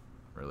 we don't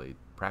really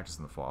practice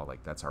in the fall.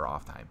 That's our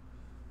off time.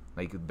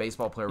 A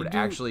baseball player would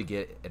actually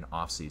get an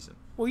off season.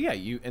 Well, yeah,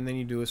 and then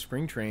you do a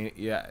spring train.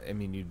 Yeah, I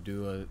mean, you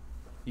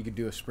could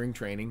do a spring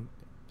training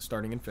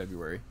starting in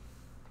February,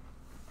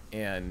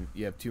 and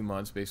you have 2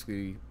 months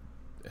basically.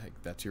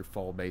 That's your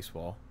fall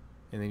baseball,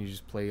 and then you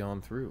just play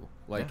on through.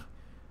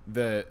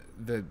 The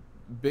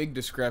big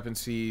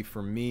discrepancy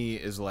for me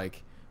is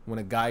when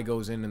a guy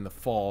goes in the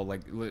fall.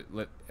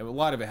 A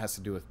lot of it has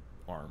to do with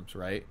arms,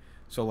 right?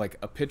 So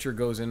a pitcher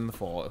goes in the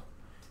fall,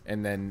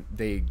 and then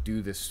they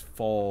do this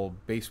fall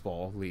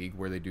baseball league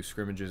where they do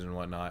scrimmages and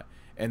whatnot,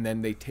 and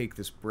then they take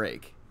this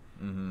break,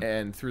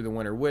 and through the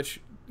winter,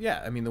 which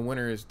the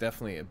winter is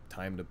definitely a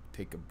time to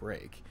take a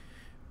break.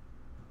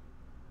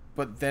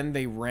 But then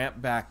they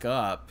ramp back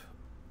up,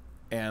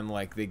 and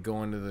they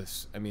go into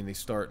this. I mean, they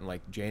start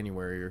in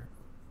January or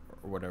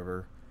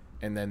whatever,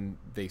 and then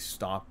they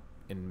stop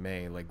in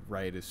May,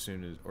 right as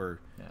soon as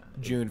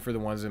June for the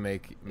ones that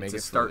make it's it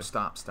a start,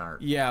 stop,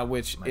 start. Yeah,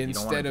 which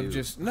instead of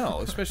just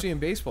especially in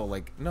baseball,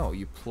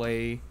 you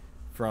play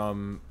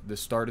from the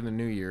start of the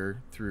new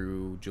year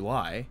through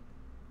July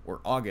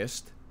or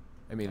August.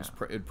 I mean,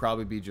 it'd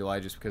probably be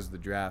July just because of the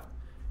draft,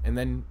 and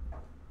then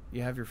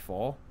you have your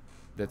fall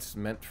that's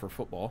meant for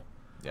football.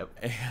 Yep.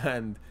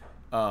 And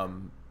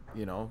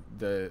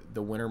the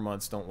winter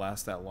months don't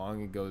last that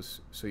long. It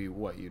goes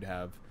you'd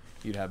have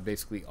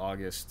basically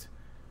August,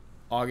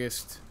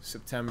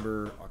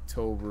 September,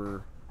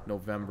 October,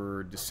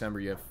 November, December.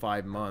 You have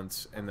 5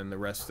 months, and then the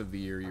rest of the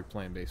year you're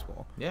playing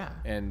baseball. Yeah.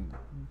 And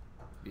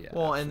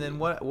well, absolutely. And then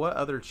what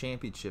other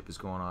championship is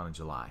going on in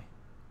July?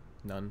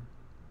 None.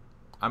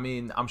 I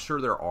mean, I'm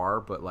sure there are,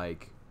 but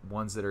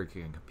ones that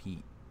can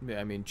compete. Yeah,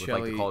 I mean, with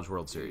the College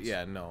World Series.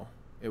 Yeah, no,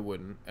 it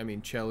wouldn't. I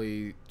mean,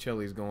 Chelly's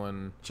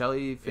going.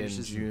 Chelly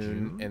finishes in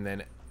June, and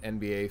then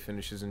NBA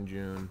finishes in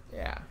June.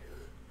 Yeah.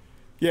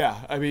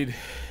 Yeah, I mean,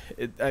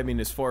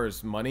 as far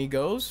as money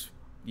goes,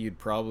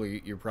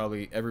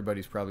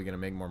 everybody's probably going to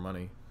make more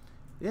money.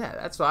 Yeah,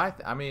 that's what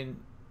I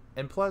mean,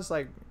 and plus,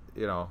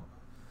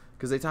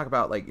 because they talk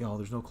about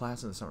there's no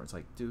class in the summer. It's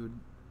dude,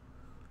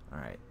 all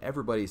right,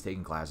 everybody's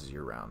taking classes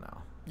year round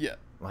now. Yeah.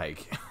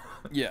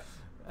 Yeah.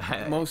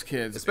 Most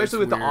kids, especially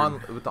with the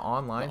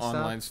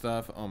online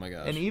stuff. Oh my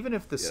gosh! And even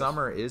if the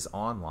summer is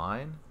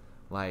online,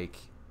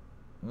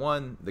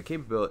 one, the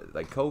capability,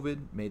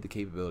 COVID made the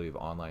capability of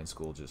online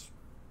school just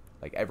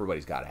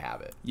everybody's got to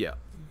have it. Yeah.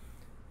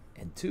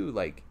 And two,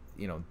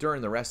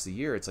 during the rest of the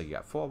year, it's you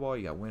got fall,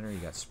 you got winter, you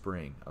got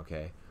spring.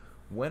 Okay,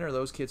 when are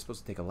those kids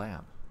supposed to take a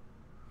lab,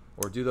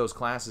 or do those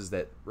classes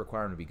that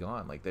require them to be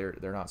gone? They're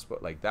not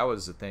supposed. That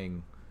was the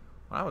thing.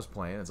 When I was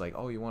playing, it's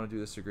oh, you want to do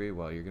this degree?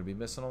 Well, you're going to be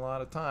missing a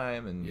lot of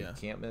time, and you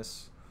can't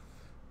miss,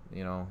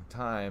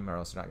 time, or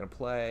else you're not going to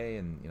play.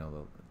 And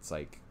it's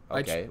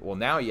okay. Well,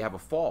 now you have a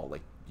fall.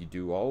 You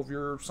do all of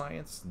your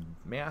science and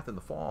math in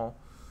the fall,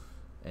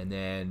 and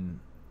then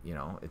you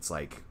know, it's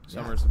like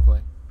Summers to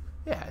play.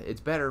 Yeah,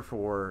 it's better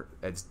for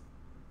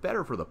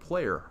the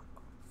player,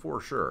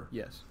 for sure.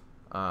 Yes.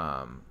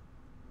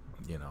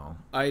 You know,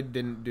 I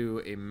didn't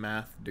do a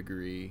math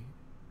degree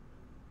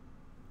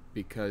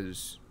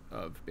because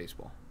of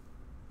baseball,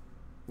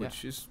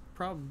 which is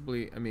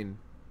probably, I mean,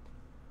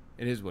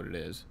 it is what it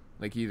is.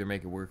 Like, you either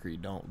make it work or you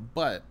don't.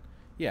 But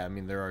yeah, I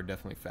mean, there are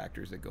definitely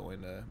factors that go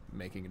into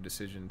making a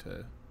decision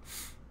to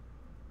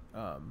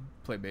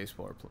play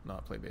baseball or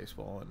not play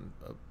baseball, and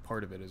a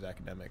part of it is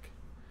academic.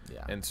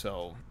 yeah. And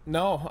so,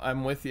 no,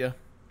 I'm with you.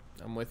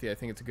 I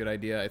think it's a good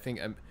idea. I think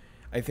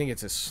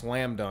it's a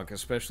slam dunk,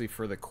 especially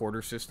for the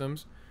quarter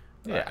systems.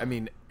 Yeah. I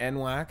mean,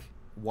 NWAC,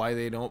 why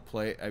they don't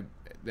play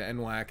the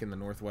NWAC in the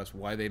Northwest,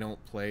 why they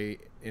don't play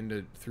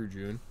through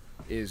June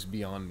is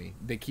beyond me.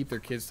 They keep their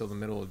kids till the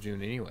middle of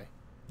June anyway.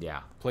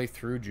 Yeah. Play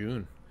through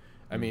June.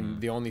 I mean,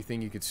 the only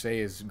thing you could say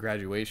is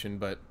graduation,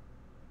 but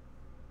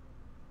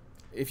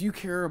if you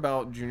care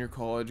about junior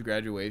college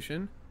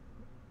graduation,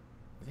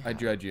 I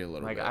judge you a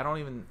little like, bit.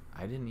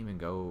 I didn't even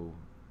go,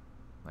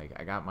 like,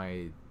 I got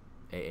my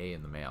AA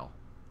in the mail.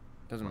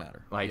 Doesn't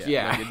matter. Like,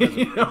 yeah. Like,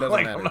 it doesn't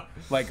Like, matter.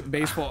 Like,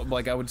 baseball,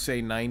 like, I would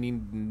say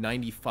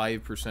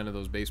 95% of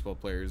those baseball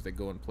players that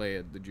go and play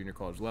at the junior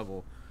college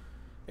level,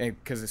 and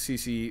because the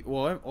CC,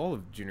 well, all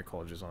of junior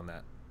college is on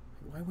that.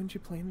 Why wouldn't you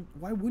play in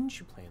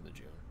the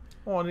June?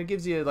 Well, and it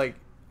gives you, like,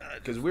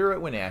 because we were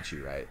at Wenatchee,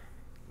 right?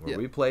 Where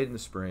we played in the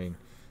spring,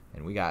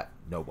 and we got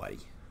nobody.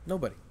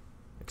 Nobody.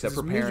 Except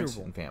for It's parents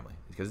miserable. and family.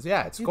 Because,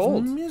 it's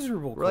cold.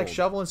 Miserable. We're, like,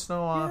 shoveling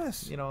snow off,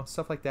 Yes. you know,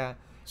 stuff like that.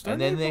 Start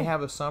and then in they April.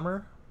 have a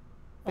summer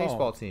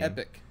baseball team.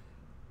 Epic.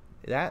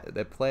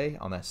 That play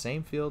on that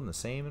same field in the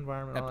same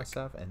environment, all that Epic.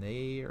 stuff, and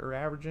they are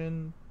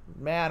averaging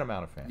mad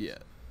amount of fans. Yeah.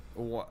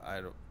 Well,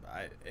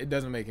 it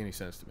doesn't make any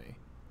sense to me.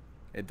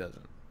 It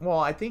doesn't. Well,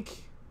 I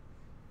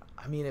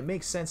mean, it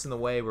makes sense in the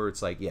way where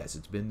it's like, yes,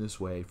 it's been this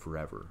way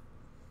forever,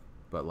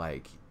 but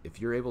like, if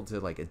you're able to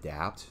like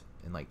adapt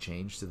and like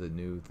change to the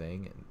new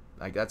thing, and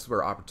like that's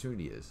where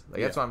opportunity is.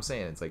 Like that's what I'm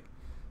saying. It's like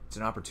it's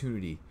an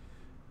opportunity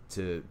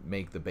to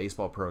make the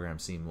baseball program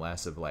seem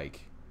less of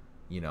like,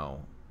 you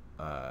know,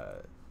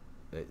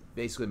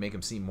 basically make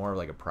them seem more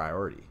like a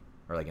priority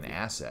or like an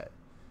asset,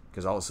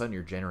 because all of a sudden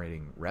you're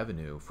generating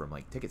revenue from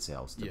like ticket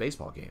sales to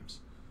baseball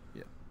games.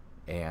 Yeah.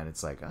 And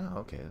it's like, oh,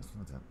 okay, that's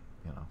not that,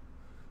 you know,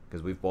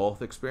 because we've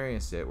both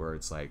experienced it where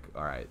it's like,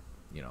 all right,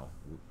 you know,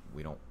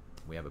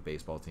 we have a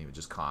baseball team, it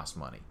just costs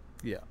money.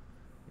 Yeah.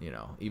 You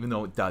know, even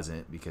though it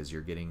doesn't, because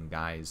you're getting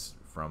guys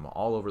from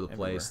all over the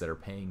place that are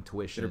paying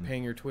tuition. That are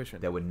paying your tuition.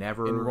 That would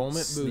never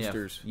Enrollment sniff.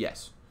 boosters.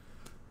 Yes.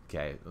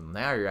 Okay.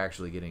 Now you're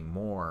actually getting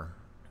more.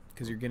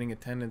 Because you're getting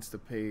attendance to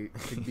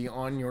be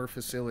on your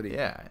facility.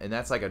 Yeah, and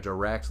that's like a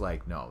direct,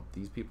 like, no,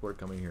 these people are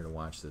coming here to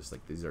watch this.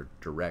 Like, these are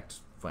direct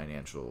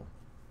financial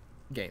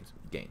gains.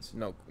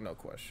 No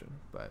question.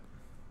 But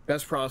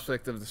best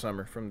prospect of the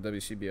summer from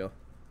WCBL.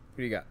 Who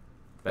do you got?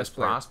 Best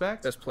player.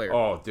 prospect? Best player.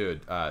 Oh,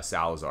 dude,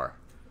 Salazar.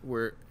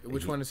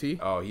 Which one is he?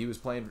 Oh, he was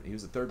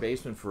the third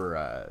baseman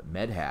for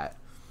Medhat,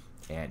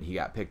 and he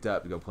got picked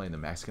up to go play in the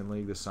Mexican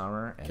League this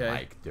summer. And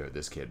like, dude,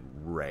 this kid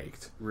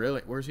raked.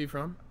 Really? Where's he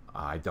from?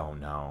 I don't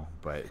know,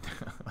 but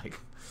like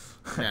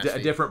Nasty. a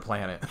different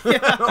planet.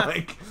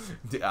 Like,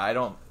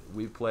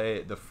 we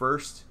played the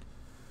first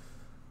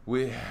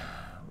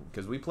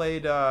because we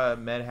played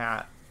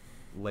Medhat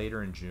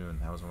later in June.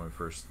 That was when we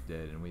first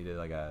did, and we did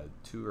like a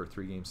 2 or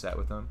 3 game set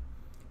with him.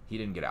 He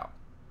didn't get out.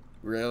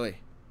 Really?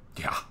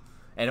 Yeah.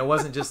 And it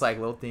wasn't just like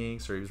little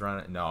things or he was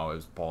running. No, it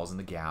was balls in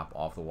the gap,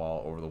 off the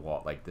wall, over the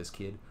wall. Like, this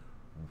kid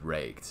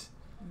raked.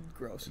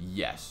 Gross.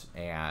 Yes,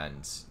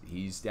 and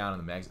he's down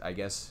in the I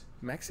guess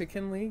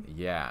Mexican League?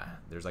 Yeah,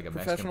 there's like a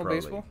professional Mexican pro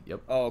baseball. League.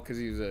 Yep. Oh, because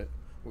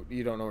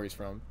you don't know where he's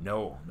from.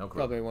 No clue.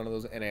 Probably one of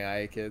those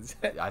NAIA kids.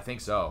 I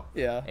think so.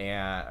 Yeah.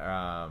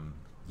 And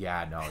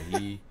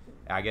he,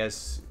 I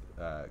guess,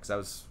 because I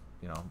was,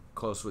 you know,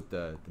 close with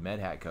the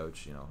Medhat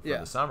coach, you know, for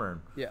the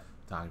summer. Yeah.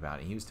 Talking about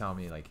it. He was telling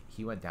me like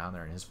he went down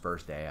there and his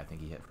first day, I think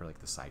he hit for like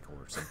the cycle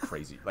or some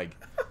crazy like,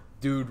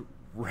 dude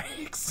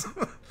rakes.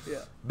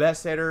 Yeah.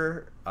 Best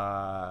hitter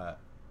I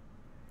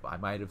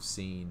might have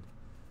seen,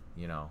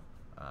 you know,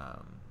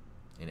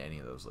 in any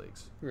of those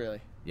leagues. Really?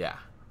 Yeah.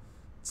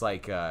 It's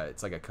like a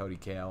Cody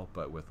Kale,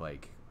 but with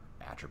like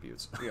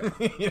attributes. Yeah.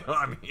 You know what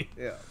I mean?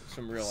 Yeah.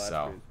 Some real attributes.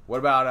 So, what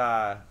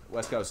about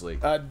West Coast League?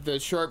 The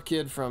Sharp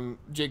kid from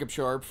Jacob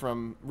Sharp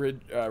from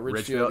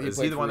Ridgefield. Is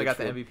he the one that got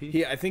the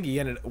MVP? I think they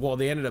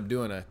ended up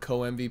doing a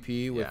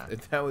co-MVP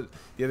with that was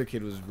the other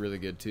kid was really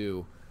good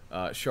too.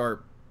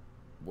 Sharp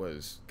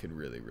could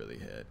really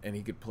hit, and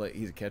he could play.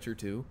 He's a catcher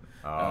too.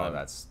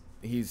 Oh,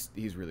 he's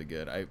really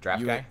good.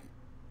 Draft guy.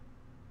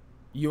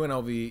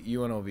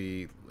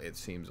 UNLV. It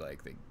seems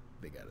like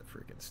they got a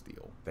freaking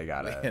steal. They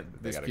got a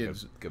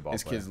good ball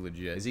This player. kid's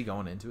legit. Is he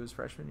going into his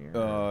freshman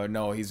year?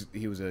 No,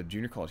 he was a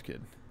junior college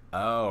kid.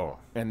 Oh.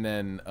 And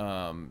then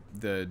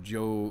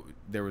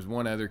there was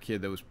one other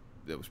kid that was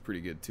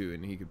pretty good too,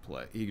 and he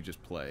could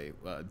just play.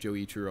 Joe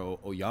Ichiro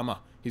Oyama.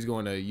 He's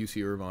going to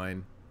UC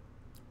Irvine.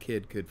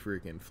 Kid could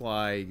freaking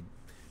fly.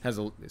 has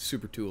a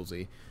super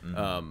toolsy.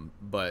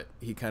 But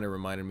he kind of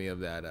reminded me of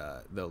that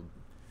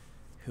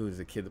who was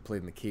the kid that played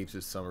in the Capes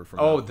this summer from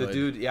Oh, Mount the Hood.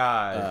 dude,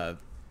 yeah.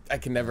 I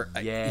can never.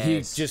 Yes.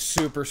 He's just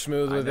super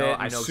smooth with it.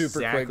 I And know super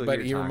exactly quick. what But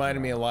you're he talking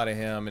reminded me a about. lot of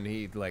him, and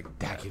he like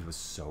That kid was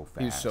so fast.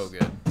 he was so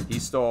good. He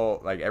stole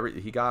like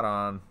he got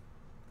on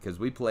because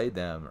we played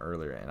them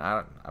earlier, and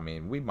I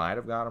mean, we might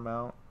have got him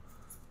out,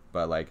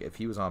 but like if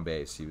he was on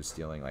base, he was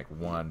stealing like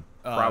one,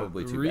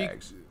 probably two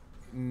bags.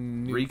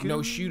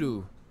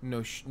 Riku?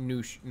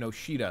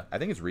 Noshita. I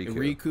think it's Riku.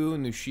 Riku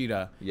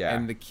Nushita. Yeah.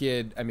 And the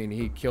kid, I mean,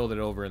 he killed it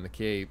over in the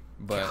Cape,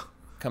 but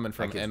coming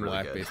from kid's really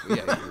NWAC good. basically.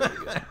 Yeah, he's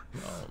really good.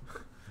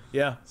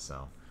 Yeah.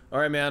 So All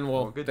right, man.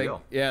 Well, good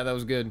deal. Yeah, that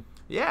was good.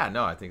 yeah,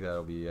 no, I think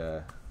that'll be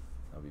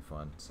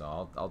fun.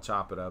 So I'll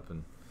chop it up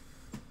and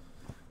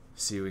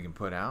see what we can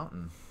put out,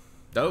 and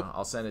Dope.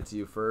 I'll send it to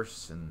you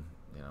first, and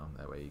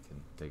that way you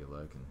can take a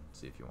look and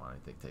see if you want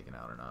anything taken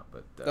out or not.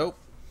 But Dope.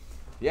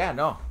 yeah,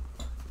 no.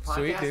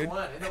 Sweet, Podcast dude.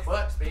 1 in the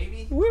books,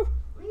 baby. Woo.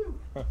 Woo.